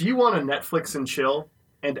 If you want to Netflix and chill,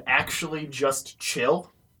 and actually just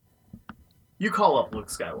chill, you call up Luke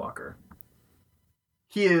Skywalker.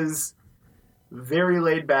 He is very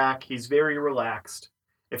laid back. He's very relaxed.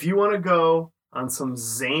 If you want to go on some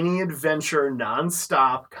zany adventure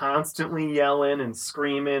nonstop, constantly yelling and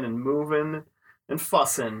screaming and moving and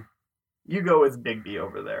fussing, you go with Big B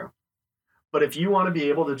over there. But if you want to be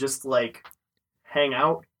able to just, hang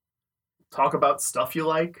out, talk about stuff you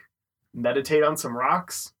like, meditate on some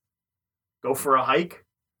rocks, go for a hike,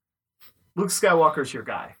 Luke Skywalker's your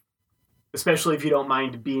guy. Especially if you don't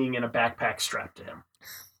mind being in a backpack strapped to him.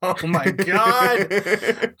 Oh my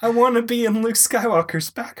god! I want to be in Luke Skywalker's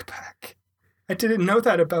backpack. I didn't know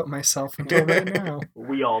that about myself until right now.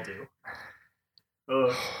 We all do.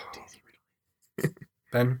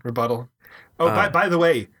 Ben, rebuttal. Oh, by the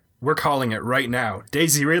way, we're calling it right now.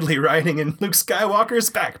 Daisy Ridley riding in Luke Skywalker's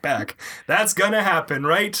backpack. That's gonna happen,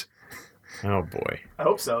 right? Oh boy. I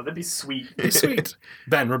hope so. That'd be sweet. Be sweet.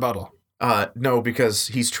 Ben, rebuttal. No, because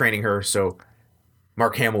he's training her, so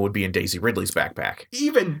Mark Hamill would be in Daisy Ridley's backpack.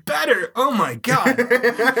 Even better! Oh my god!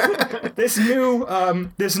 This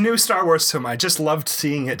new Star Wars film, I just loved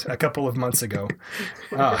seeing it a couple of months ago.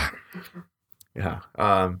 Yeah.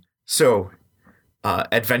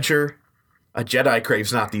 Adventure. A Jedi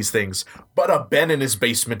craves not these things, but a Ben in his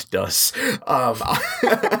basement does.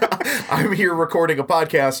 I'm here recording a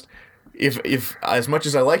podcast. If as much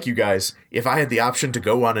as I like you guys, if I had the option to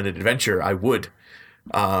go on an adventure, I would.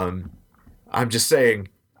 I'm just saying,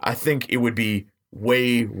 I think it would be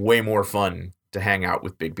way, way more fun to hang out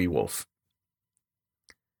with Big B Wolf.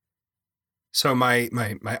 So my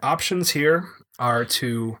options here are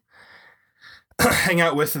to hang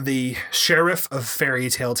out with the sheriff of Fairy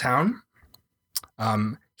Tale Town,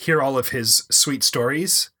 hear all of his sweet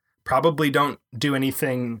stories, probably don't do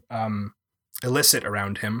anything illicit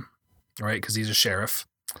around him, right? Because he's a sheriff.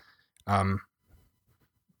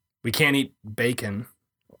 We can't eat bacon,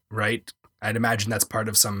 right? I'd imagine that's part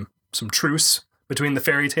of some truce between the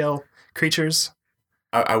fairy tale creatures.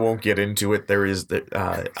 I won't get into it. There is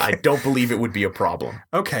I don't believe it would be a problem.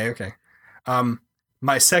 Okay.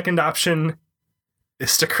 My second option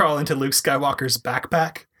is to crawl into Luke Skywalker's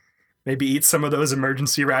backpack. Maybe eat some of those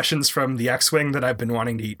emergency rations from the X-Wing that I've been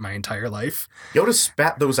wanting to eat my entire life. Yoda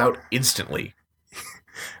spat those out instantly.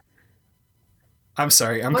 I'm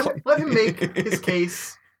sorry. Let him make his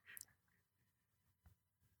case.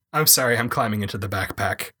 I'm sorry. I'm climbing into the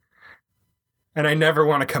backpack. And I never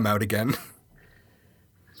want to come out again.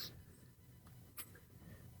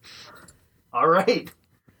 All right.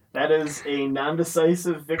 That is a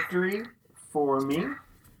non-decisive victory for me,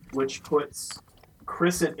 which puts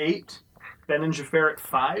Chris at 8, Ben and Jafar at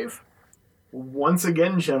 5. Once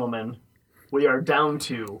again, gentlemen, we are down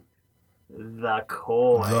to the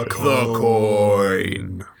coin. The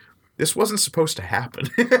coin. This wasn't supposed to happen.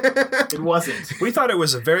 It wasn't. We thought it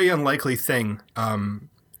was a very unlikely thing.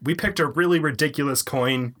 We picked a really ridiculous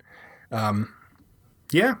coin.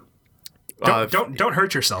 Yeah. Don't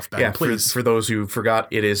hurt yourself, Ben, yeah, please. For those who forgot,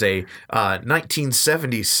 it is a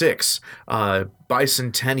 1976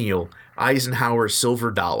 bicentennial Eisenhower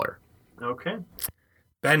silver dollar. Okay.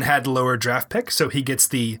 Ben had lower draft pick, so he gets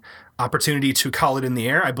the opportunity to call it in the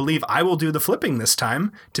air. I believe I will do the flipping this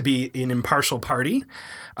time to be an impartial party.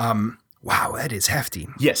 Wow, that is hefty.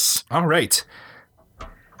 Yes. All right.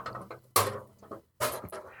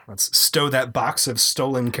 Let's stow that box of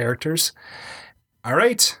stolen characters. All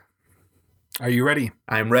right. Are you ready?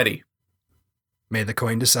 I'm ready. May the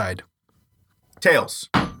coin decide. Tails.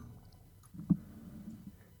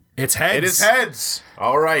 It's heads. It is heads.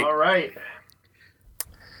 All right. All right.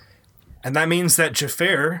 And that means that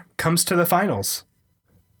Jafar comes to the finals.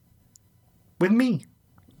 With me.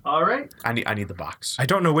 All right. I need the box. I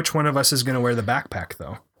don't know which one of us is going to wear the backpack,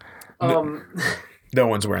 though. No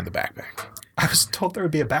one's wearing the backpack. I was told there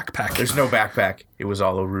would be a backpack. There's no backpack. It was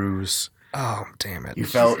all a ruse. Oh, damn it. You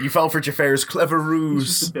fell for Jafar's clever He's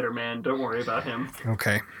just ruse. a bitter man. Don't worry about him.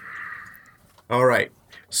 Okay. All right.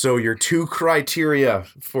 So your 2 criteria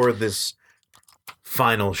for this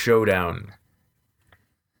final showdown.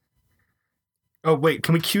 Oh, wait.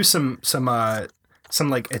 Can we cue some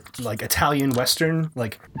like Italian Western?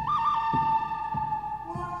 Like...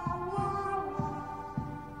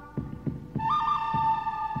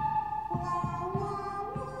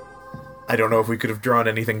 I don't know if we could have drawn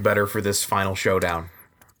anything better for this final showdown.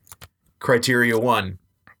 Criteria 1.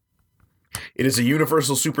 It is a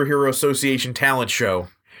Universal Superhero Association talent show,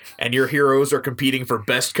 and your heroes are competing for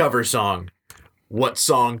Best Cover Song. What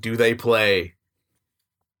song do they play?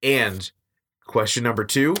 And question number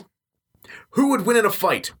 2. Who would win in a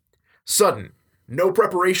fight? Sudden. No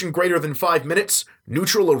preparation greater than 5 minutes.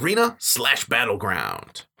 Neutral arena /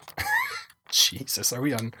 battleground. Jesus, are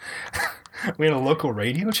we on a local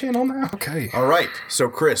radio channel now? Okay. All right. So,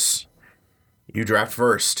 Chris, you draft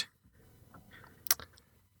first.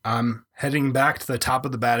 I'm heading back to the top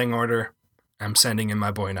of the batting order. I'm sending in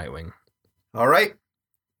my boy Nightwing. All right.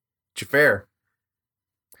 Jafar.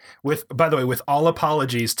 By the way, with all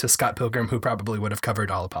apologies to Scott Pilgrim, who probably would have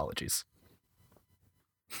covered all apologies.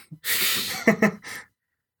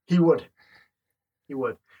 He would.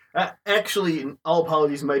 Actually, all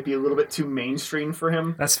apologies might be a little bit too mainstream for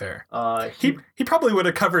him. That's fair. He He probably would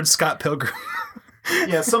have covered Scott Pilgrim.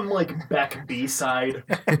 yeah, some like Beck B-side.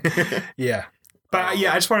 Yeah. But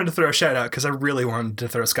yeah, I just wanted to throw a shout out because I really wanted to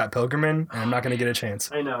throw Scott Pilgrim in, and I'm not going to get a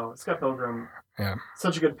chance. I know. Scott Pilgrim. Yeah.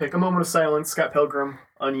 Such a good pick. A Moment of Silence, Scott Pilgrim,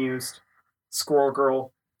 unused. Squirrel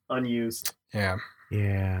Girl, unused. Yeah.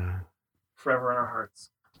 Yeah. Forever in our hearts.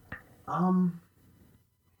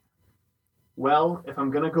 Well, if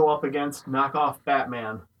I'm going to go up against knockoff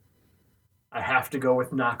Batman, I have to go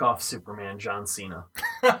with knockoff Superman, John Cena.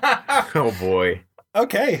 Oh, boy.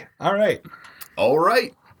 Okay. All right. All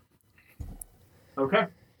right. Okay.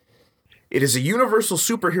 It is a Universal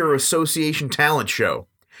Superhero Association talent show,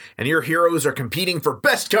 and your heroes are competing for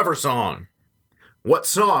Best Cover Song. What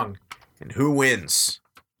song and who wins?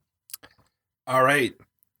 All right.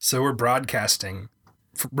 So we're broadcasting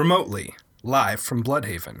remotely, live from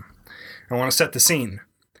Bloodhaven. I want to set the scene.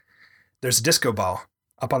 There's a disco ball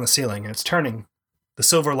up on the ceiling, and it's turning. The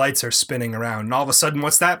silver lights are spinning around, and all of a sudden,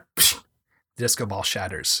 what's that? The disco ball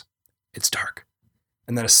shatters. It's dark.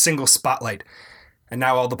 And then a single spotlight, and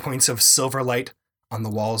now all the points of silver light on the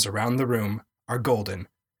walls around the room are golden.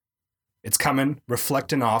 It's coming,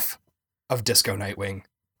 reflecting off of Disco Nightwing.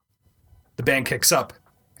 The band kicks up,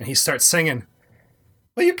 and he starts singing.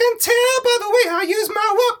 Well, you can tell by the way I use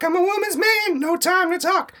my walk, I'm a woman's man, no time to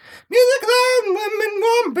talk. Music loud and women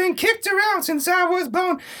warm, been kicked around since I was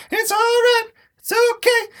born. It's alright, it's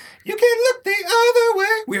okay, you can look the other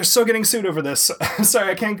way. We are so getting sued over this.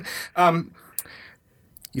 Sorry, I can't.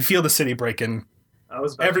 You feel the city breaking. I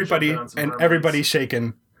was about to jump in on some harmonies. Everybody's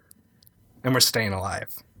shaking, and we're staying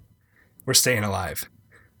alive. We're staying alive.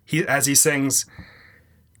 As he sings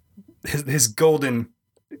his golden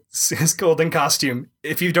costume.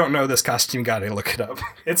 If you don't know this costume, you gotta look it up.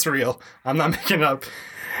 It's real. I'm not making it up.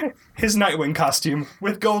 His Nightwing costume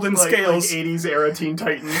with golden scales. Like 80s era Teen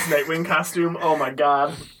Titans Nightwing costume. Oh my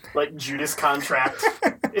god. Like Judas Contract.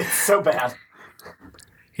 It's so bad.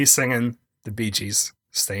 He's singing the Bee Gees,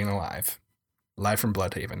 Staying Alive. Live from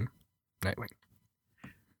Bloodhaven. Nightwing.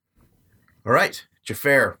 All right,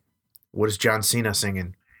 Jafar, what is John Cena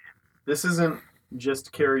singing? This isn't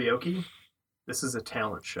just karaoke. This is a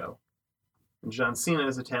talent show. And John Cena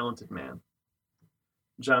is a talented man.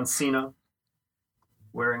 John Cena,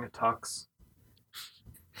 wearing a tux,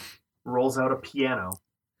 rolls out a piano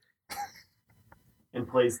and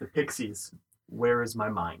plays the Pixies' Where Is My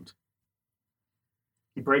Mind?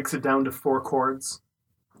 He breaks it down to 4 chords,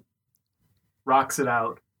 rocks it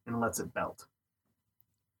out, and lets it belt.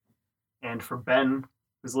 And for Ben,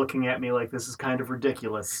 who's looking at me like this is kind of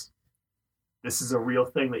ridiculous, this is a real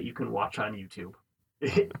thing that you can watch on YouTube.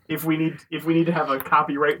 If we need to have a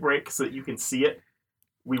copyright break so that you can see it,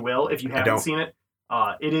 we will. If you haven't seen it,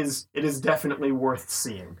 it is definitely worth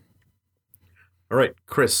seeing. All right,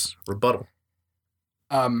 Chris, rebuttal.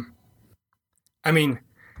 I mean,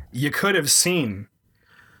 you could have seen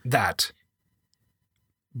that,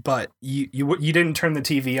 but you didn't turn the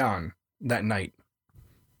TV on that night.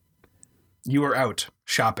 You were out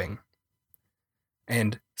shopping,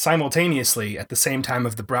 and simultaneously, at the same time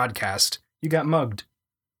of the broadcast, you got mugged.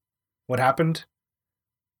 What happened?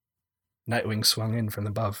 Nightwing swung in from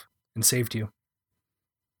above and saved you.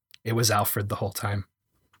 It was Alfred the whole time,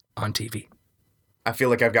 on TV. I feel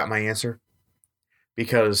like I've got my answer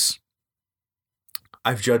because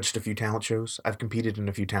I've judged a few talent shows. I've competed in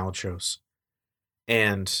a few talent shows.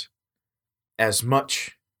 And as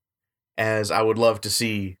much as I would love to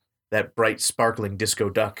see that bright, sparkling disco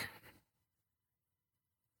duck,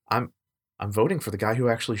 I'm voting for the guy who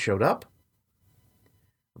actually showed up.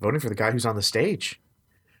 I'm voting for the guy who's on the stage,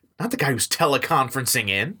 not the guy who's teleconferencing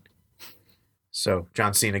in. So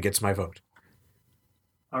John Cena gets my vote.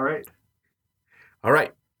 All right. All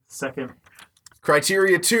right. Second.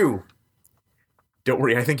 Criteria 2. Don't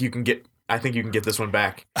worry, I think you can get this one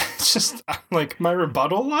back. It's just, I'm like, my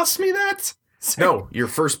rebuttal lost me that? No, your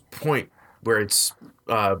first point where it's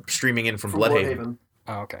streaming in from Bloodhaven.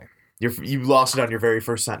 Oh, okay. You lost it on your very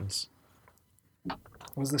first sentence.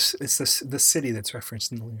 Was this? It's the city that's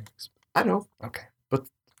referenced in the lyrics. I know. Okay.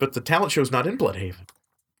 But the talent show's not in Bloodhaven.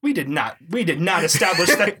 We did not establish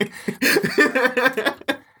that.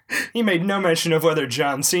 He made no mention of whether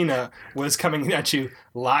John Cena was coming at you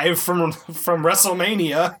live from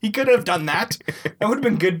WrestleMania. He could have done that. That would have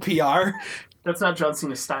been good PR. That's not John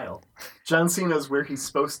Cena's style. John Cena's where he's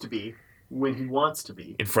supposed to be when he wants to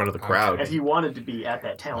be. In front of the crowd. And he wanted to be at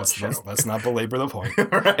that talent show. Let's not belabor the point.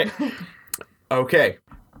 All right. Okay.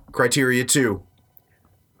 Criteria 2.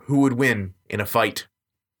 Who would win in a fight?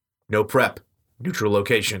 No prep. Neutral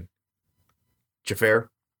location. Jafar?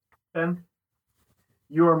 Ben,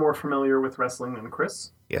 you are more familiar with wrestling than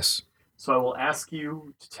Chris. Yes. So I will ask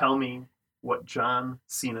you to tell me what John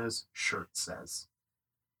Cena's shirt says.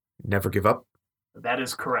 Never give up. That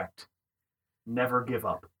is correct. Never give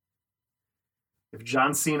up. If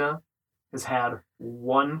John Cena has had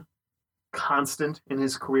one constant in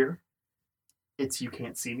his career, it's "you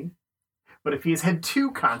can't see me." But if he's had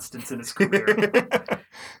two constants in his career,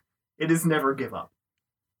 it is never give up.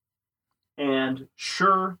 And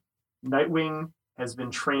sure, Nightwing has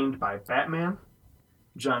been trained by Batman.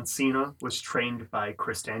 John Cena was trained by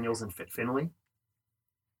Chris Daniels and Fit Finlay,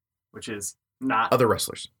 which is not Other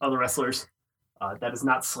wrestlers. other wrestlers. That is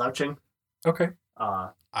not slouching. Okay. Uh,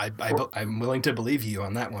 I'm willing to believe you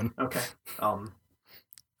on that one. okay.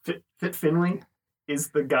 Fit Finlay is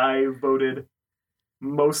the guy voted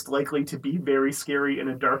most likely to be very scary in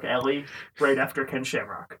a dark alley right after Ken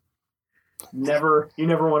Shamrock. You never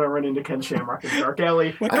want to run into Ken Shamrock in a dark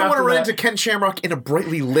alley. I don't want to run into Ken Shamrock in a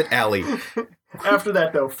brightly lit alley. After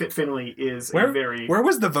that, though, Fit Finlay is a very... Where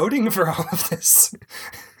was the voting for all of this?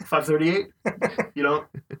 538? You don't?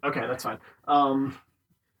 Okay, that's fine.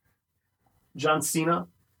 John Cena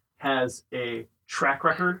has a track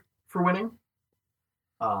record for winning.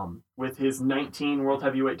 With his 19 World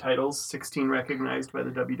Heavyweight titles, 16 recognized by the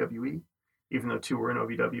WWE, even though 2 were in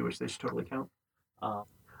OVW, which they should totally count. I'm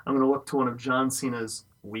going to look to one of John Cena's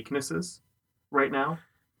weaknesses right now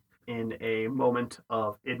in a moment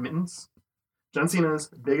of admittance. John Cena's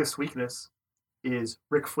biggest weakness is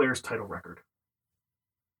Ric Flair's title record.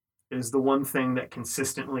 It is the one thing that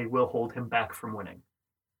consistently will hold him back from winning.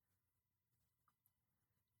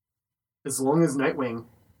 As long as Nightwing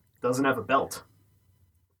doesn't have a belt,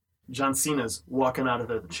 John Cena's walking out of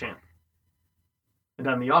there the champ. And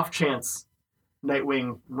on the off chance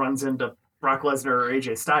Nightwing runs into Brock Lesnar or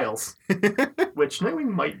AJ Styles, which Nightwing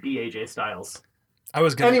might be AJ Styles. I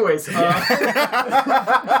was gonna. Anyways,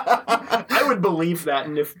 I would believe that,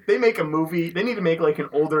 and if they make a movie, they need to make like an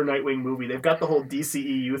older Nightwing movie. They've got the whole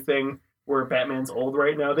DCEU thing where Batman's old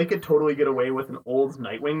right now. They could totally get away with an old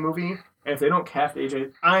Nightwing movie, and if they don't cast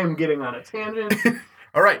AJ, I'm getting on a tangent.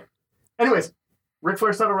 All right. Anyways, Ric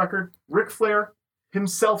Flair's title record. Ric Flair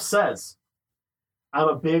himself says, "I'm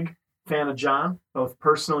a big fan of John, both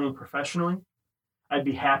personally and professionally. I'd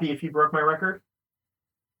be happy if he broke my record."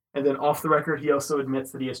 And then off the record, he also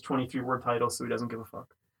admits that he has 23 world titles, so he doesn't give a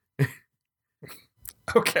fuck.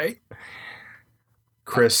 Okay.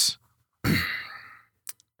 Chris.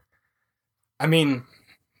 I mean,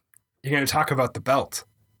 you're going to talk about the belt.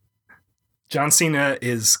 John Cena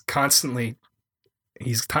is constantly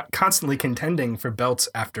contending for belts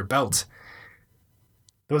after belt.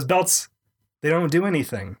 Those belts, they don't do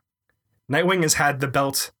anything. Nightwing has had the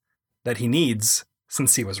belt that he needs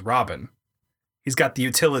since he was Robin. He's got the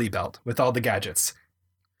utility belt with all the gadgets.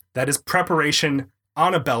 That is preparation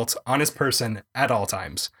on a belt on his person at all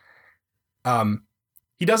times.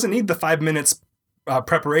 He doesn't need the 5 minutes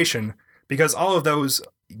preparation because all of those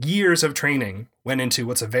years of training went into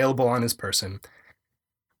what's available on his person.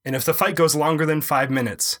 And if the fight goes longer than 5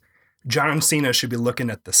 minutes, John Cena should be looking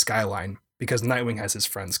at the skyline because Nightwing has his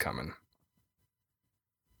friends coming.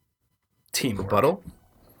 Teamwork. Rebuttal?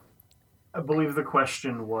 I believe the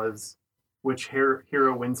question was which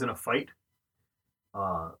hero wins in a fight.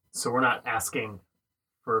 So we're not asking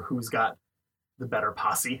for who's got the better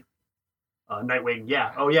posse. Nightwing,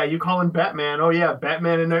 yeah. Oh, yeah, you calling Batman. Oh, yeah,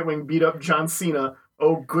 Batman and Nightwing beat up John Cena.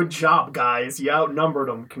 Oh, good job, guys. You outnumbered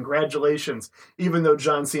them. Congratulations. Even though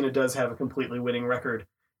John Cena does have a completely winning record.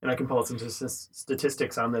 And I can pull out some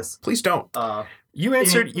statistics on this. Please don't.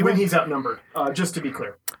 When he's outnumbered, just to be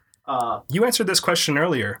clear. You answered this question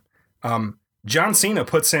earlier. John Cena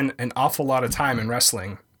puts in an awful lot of time in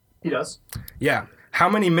wrestling. He does. Yeah. How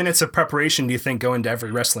many minutes of preparation do you think go into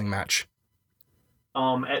every wrestling match?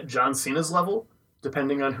 At John Cena's level,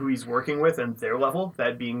 depending on who he's working with and their level,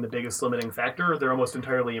 that being the biggest limiting factor, they're almost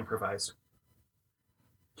entirely improvised.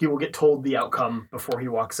 He will get told the outcome before he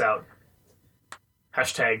walks out.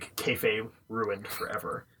 Hashtag kayfabe ruined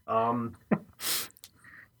forever. A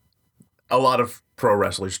lot of pro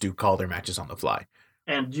wrestlers do call their matches on the fly.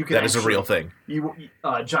 And you can that is a real thing.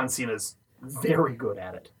 John Cena's very good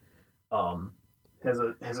at it.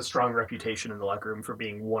 Has a strong reputation in the locker room for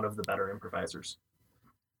being one of the better improvisers.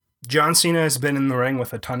 John Cena has been in the ring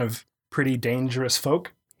with a ton of pretty dangerous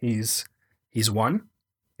folk. He's won.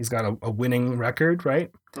 He's got a winning record,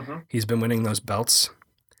 right? Mm-hmm. He's been winning those belts.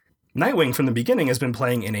 Nightwing from the beginning has been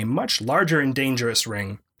playing in a much larger and dangerous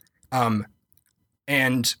ring.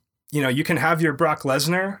 And, you can have your Brock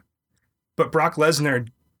Lesnar, but Brock Lesnar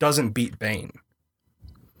doesn't beat Bane.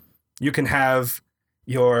 You can have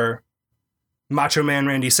your Macho Man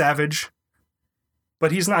Randy Savage,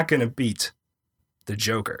 but he's not going to beat the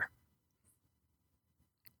Joker.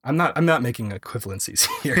 I'm not making equivalencies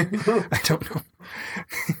here. I don't know.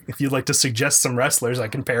 If you'd like to suggest some wrestlers, I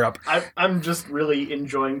can pair up. I'm just really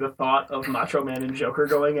enjoying the thought of Macho Man and Joker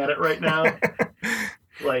going at it right now.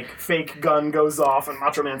 Like, fake gun goes off and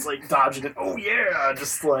Macho Man's like dodging it. Oh yeah!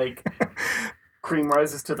 Just like cream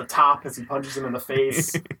rises to the top as he punches him in the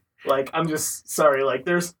face. Like, I'm just sorry. Like,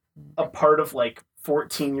 there's a part of like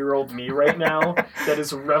 14-year-old me right now that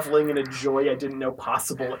is reveling in a joy I didn't know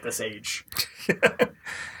possible at this age.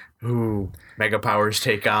 Ooh, Mega Powers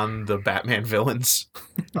take on the Batman villains.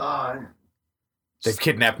 They've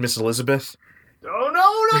kidnapped Miss Elizabeth. Oh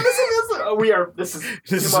no, Miss Elizabeth!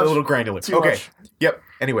 This is a little granular. Too okay. much. Yep.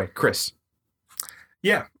 Anyway, Chris.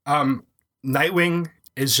 Yeah. Nightwing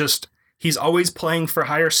is just, he's always playing for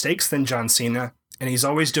higher stakes than John Cena, and he's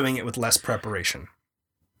always doing it with less preparation.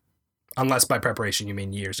 Unless by preparation you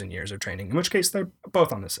mean years and years of training, in which case they're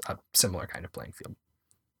both on this similar kind of playing field.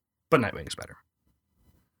 But Nightwing is better.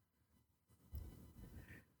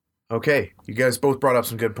 Okay, you guys both brought up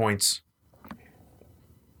some good points.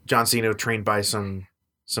 John Cena trained by some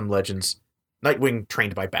legends. Nightwing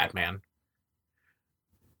trained by Batman.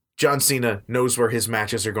 John Cena knows where his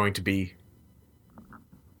matches are going to be.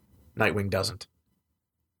 Nightwing doesn't.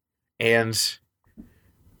 And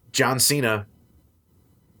John Cena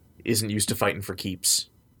isn't used to fighting for keeps.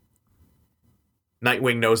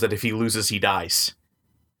 Nightwing knows that if he loses, he dies.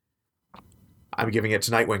 I'm giving it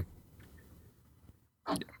to Nightwing.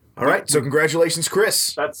 All right, so congratulations,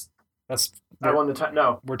 Chris. I won the tie.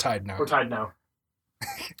 No, We're tied now. we're tied now.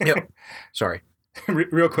 Yep. Sorry.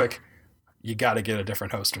 Real quick, you got to get a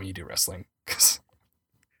different host when you do wrestling.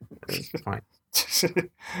 Fine.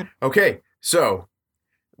 Okay, so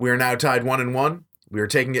we are now tied 1-1. We are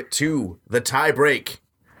taking it to the tie break.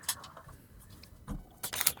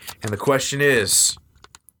 And the question is,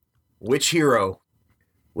 which hero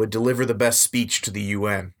would deliver the best speech to the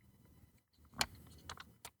UN?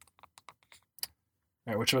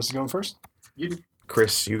 All right, which of us is going first? You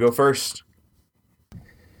Chris, you go first.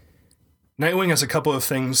 Nightwing has a couple of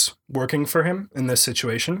things working for him in this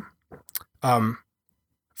situation.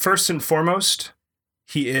 First and foremost,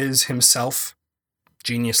 he is himself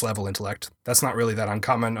genius level intellect. That's not really that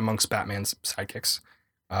uncommon amongst Batman's sidekicks.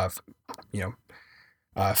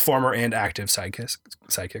 Former and active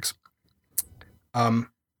sidekicks.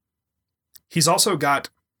 He's also got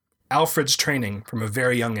Alfred's training from a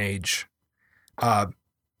very young age,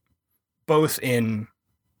 both in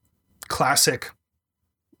classic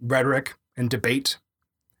rhetoric and debate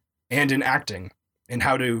and in acting, and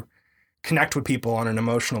how to connect with people on an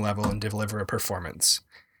emotional level and deliver a performance.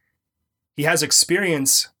 He has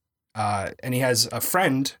experience, and he has a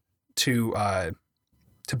friend to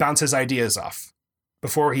bounce his ideas off.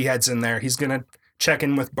 Before he heads in there, he's going to check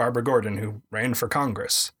in with Barbara Gordon, who ran for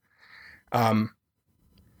Congress.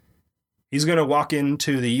 He's going to walk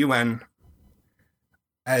into the UN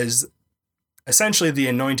as essentially the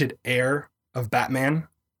anointed heir of Batman,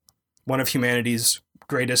 one of humanity's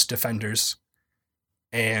greatest defenders.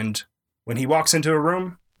 And when he walks into a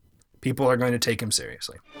room, people are going to take him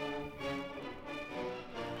seriously.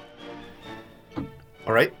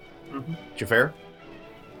 All right. Mhm. Jafar?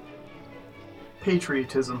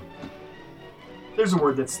 patriotism. There's a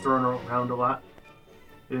word that's thrown around a lot.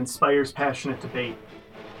 It inspires passionate debate.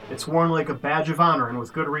 It's worn like a badge of honor, and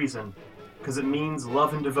with good reason, because it means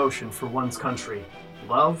love and devotion for one's country.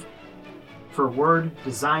 Love? For a word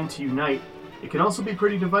designed to unite, it can also be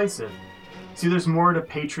pretty divisive. See, there's more to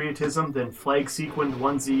patriotism than flag-sequined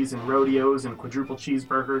onesies and rodeos and quadruple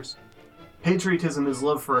cheeseburgers. Patriotism is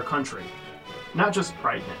love for a country, not just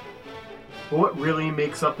pride in it. But what really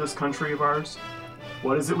makes up this country of ours?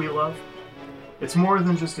 What is it we love? It's more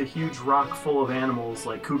than just a huge rock full of animals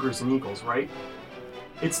like cougars and eagles, right?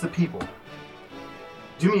 It's the people.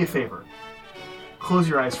 Do me a favor. Close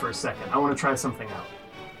your eyes for a second. I want to try something out.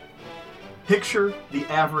 Picture the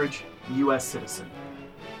average U.S. citizen.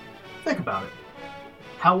 Think about it.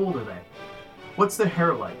 How old are they? What's their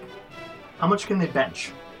hair like? How much can they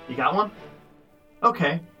bench? You got one?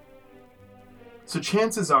 Okay. So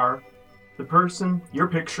chances are, the person you're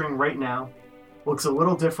picturing right now looks a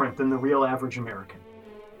little different than the real average American.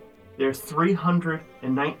 There are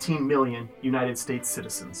 319 million United States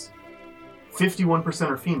citizens. 51%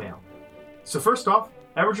 are female. So first off,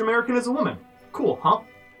 average American is a woman. Cool, huh?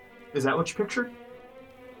 Is that what you pictured?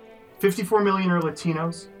 54 million are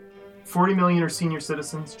Latinos, 40 million are senior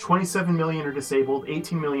citizens, 27 million are disabled,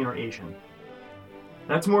 18 million are Asian.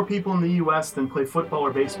 That's more people in the US than play football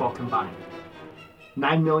or baseball combined.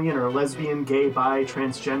 9 million are lesbian, gay, bi,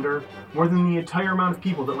 transgender, more than the entire amount of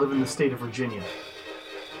people that live in the state of Virginia.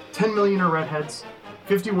 10 million are redheads,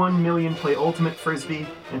 51 million play ultimate frisbee,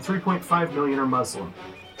 and 3.5 million are Muslim,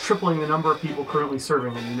 tripling the number of people currently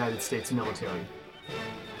serving in the United States military.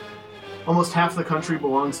 Almost half the country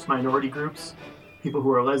belongs to minority groups, people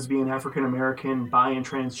who are lesbian, African American, bi, and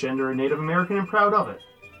transgender, and Native American, and proud of it.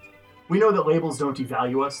 We know that labels don't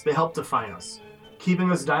devalue us, they help define us.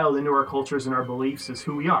 Keeping us dialed into our cultures and our beliefs is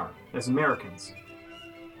who we are, as Americans.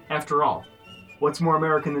 After all, what's more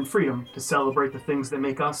American than freedom to celebrate the things that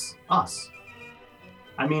make us, us?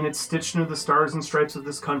 I mean, it's stitched into the stars and stripes of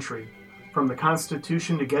this country, from the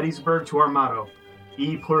Constitution to Gettysburg to our motto,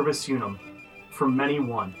 E Pluribus Unum, from many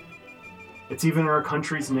one. It's even in our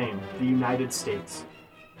country's name, the United States.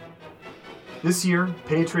 This year,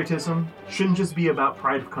 patriotism shouldn't just be about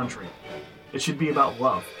pride of country. It should be about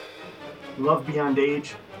love. Love beyond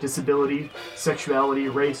age, disability, sexuality,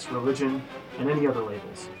 race, religion, and any other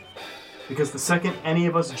labels. Because the second any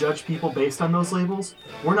of us judge people based on those labels,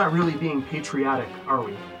 we're not really being patriotic, are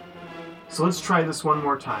we? So let's try this one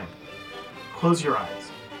more time. Close your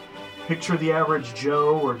eyes. Picture the average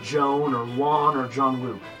Joe or Joan or Juan or John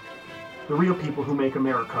Luke. The real people who make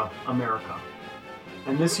America, America.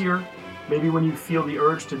 And this year, maybe when you feel the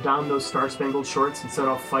urge to don those star-spangled shorts and set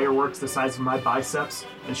off fireworks the size of my biceps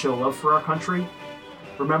and show love for our country,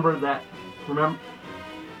 remember that to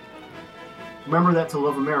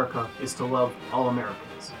love America is to love all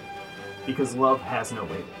Americans. Because love has no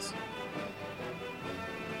labels.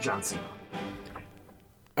 John Cena.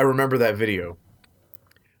 I remember that video.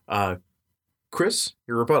 Chris,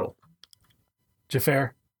 your rebuttal.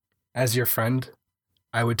 Jafar, as your friend,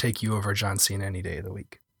 I would take you over John Cena any day of the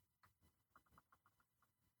week.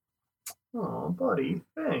 Oh, buddy,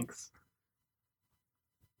 thanks.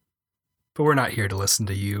 But we're not here to listen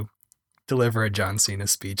to you deliver a John Cena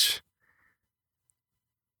speech.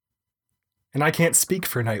 And I can't speak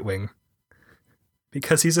for Nightwing,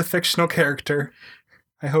 because he's a fictional character.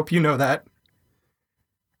 I hope you know that.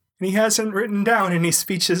 And he hasn't written down any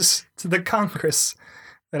speeches to the Congress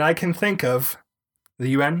that I can think of. The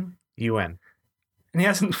UN? UN. And he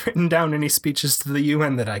hasn't written down any speeches to the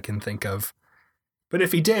UN that I can think of. But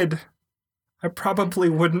if he did, I probably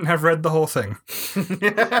wouldn't have read the whole thing.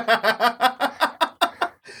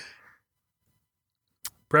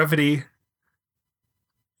 Brevity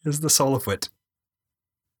is the soul of wit.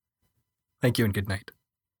 Thank you and good night.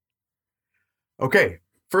 Okay,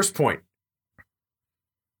 first point.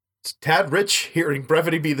 It's tad rich hearing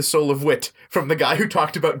brevity be the soul of wit from the guy who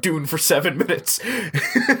talked about Dune for 7 minutes.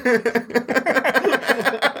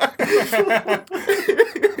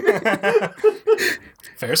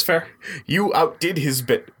 Fair's fair. You outdid his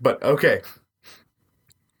bit, but okay.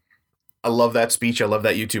 I love that speech. I love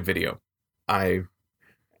that YouTube video. I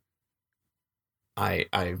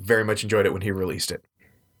very much enjoyed it when he released it.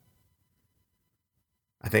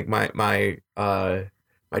 I think my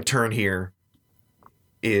turn here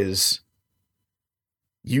is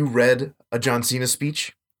you read a John Cena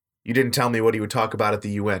speech. You didn't tell me what he would talk about at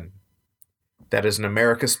the UN. That is an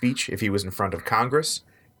America speech. If he was in front of Congress,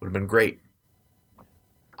 would have been great.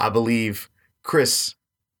 I believe Chris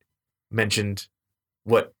mentioned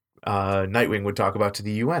what Nightwing would talk about to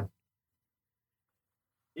the UN.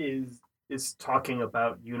 Is talking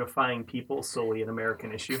about unifying people solely an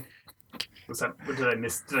American issue? Did I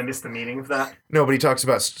miss the meaning of that? No, but he talks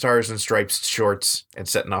about stars and stripes shorts and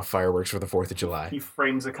setting off fireworks for the 4th of July. He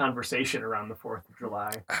frames a conversation around the 4th of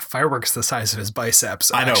July. Fireworks the size of his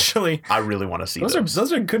biceps. I know. Actually, I really want to see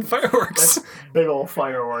those are good fireworks. That's big old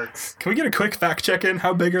fireworks. Can we get a quick fact check in?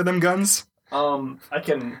 How big are them guns? I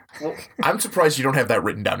can. I'm surprised you don't have that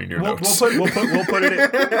written down in your notes. We'll put it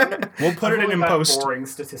in. We'll put it in post. Boring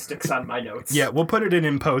statistics on my notes. Yeah, we'll put it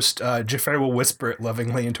in post. Jafar will whisper it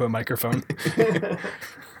lovingly into a microphone.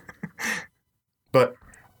 But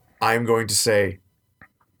I'm going to say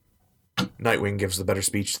Nightwing gives the better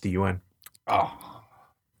speech to the UN. Oh,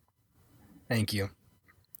 thank you.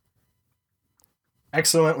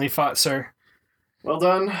 Excellently fought, sir. Well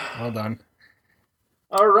done. Well done.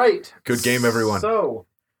 All right. Good game, everyone. So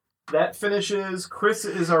that finishes. Chris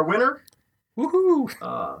is our winner.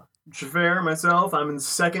 Woohoo! Javert, myself, I'm in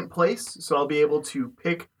second place, so I'll be able to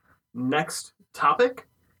pick next topic.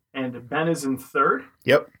 And Ben is in third.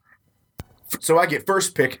 Yep. So I get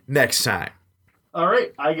first pick next time. All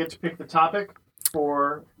right. I get to pick the topic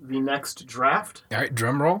for the next draft. All right,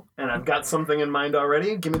 drum roll. And I've got something in mind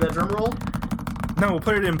already. Give me that drum roll. No, we'll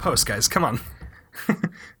put it in post, guys. Come on.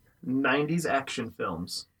 90s action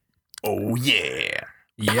films. Oh, yeah.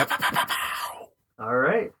 Yep. All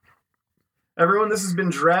right. Everyone, this has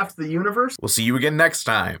been Draft the Universe. We'll see you again next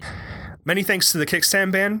time. Many thanks to the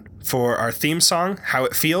Kickstand Band for our theme song, How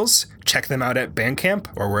It Feels. Check them out at Bandcamp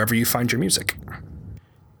or wherever you find your music.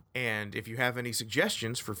 And if you have any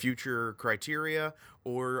suggestions for future criteria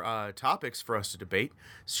or topics for us to debate,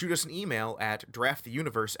 shoot us an email at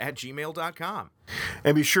drafttheuniverse@gmail.com.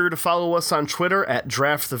 And be sure to follow us on Twitter at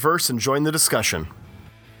DraftTheVerse and join the discussion.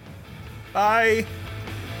 Bye.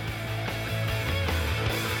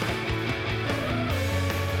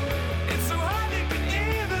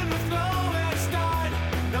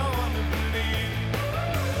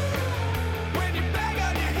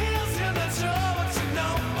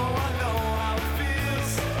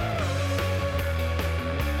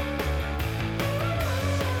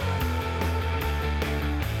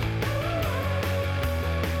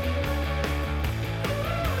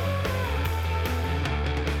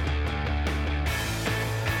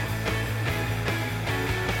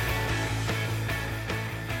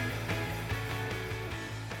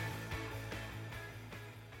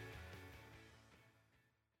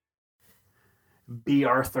 B.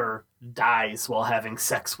 Arthur dies while having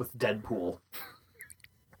sex with Deadpool.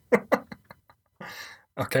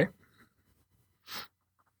 Okay.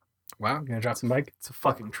 Wow, gonna drop some mic? It's a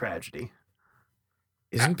fucking tragedy.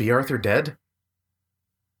 Isn't B. Arthur dead?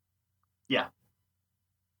 Yeah.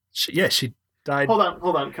 She died.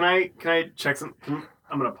 Hold on. Can I check some?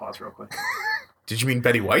 I'm gonna pause real quick. Did you mean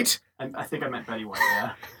Betty White? I think I meant Betty White,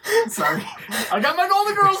 yeah. Sorry. I got my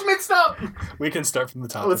Golden Girls mixed up! We can start from the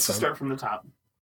top. Let's start from the top.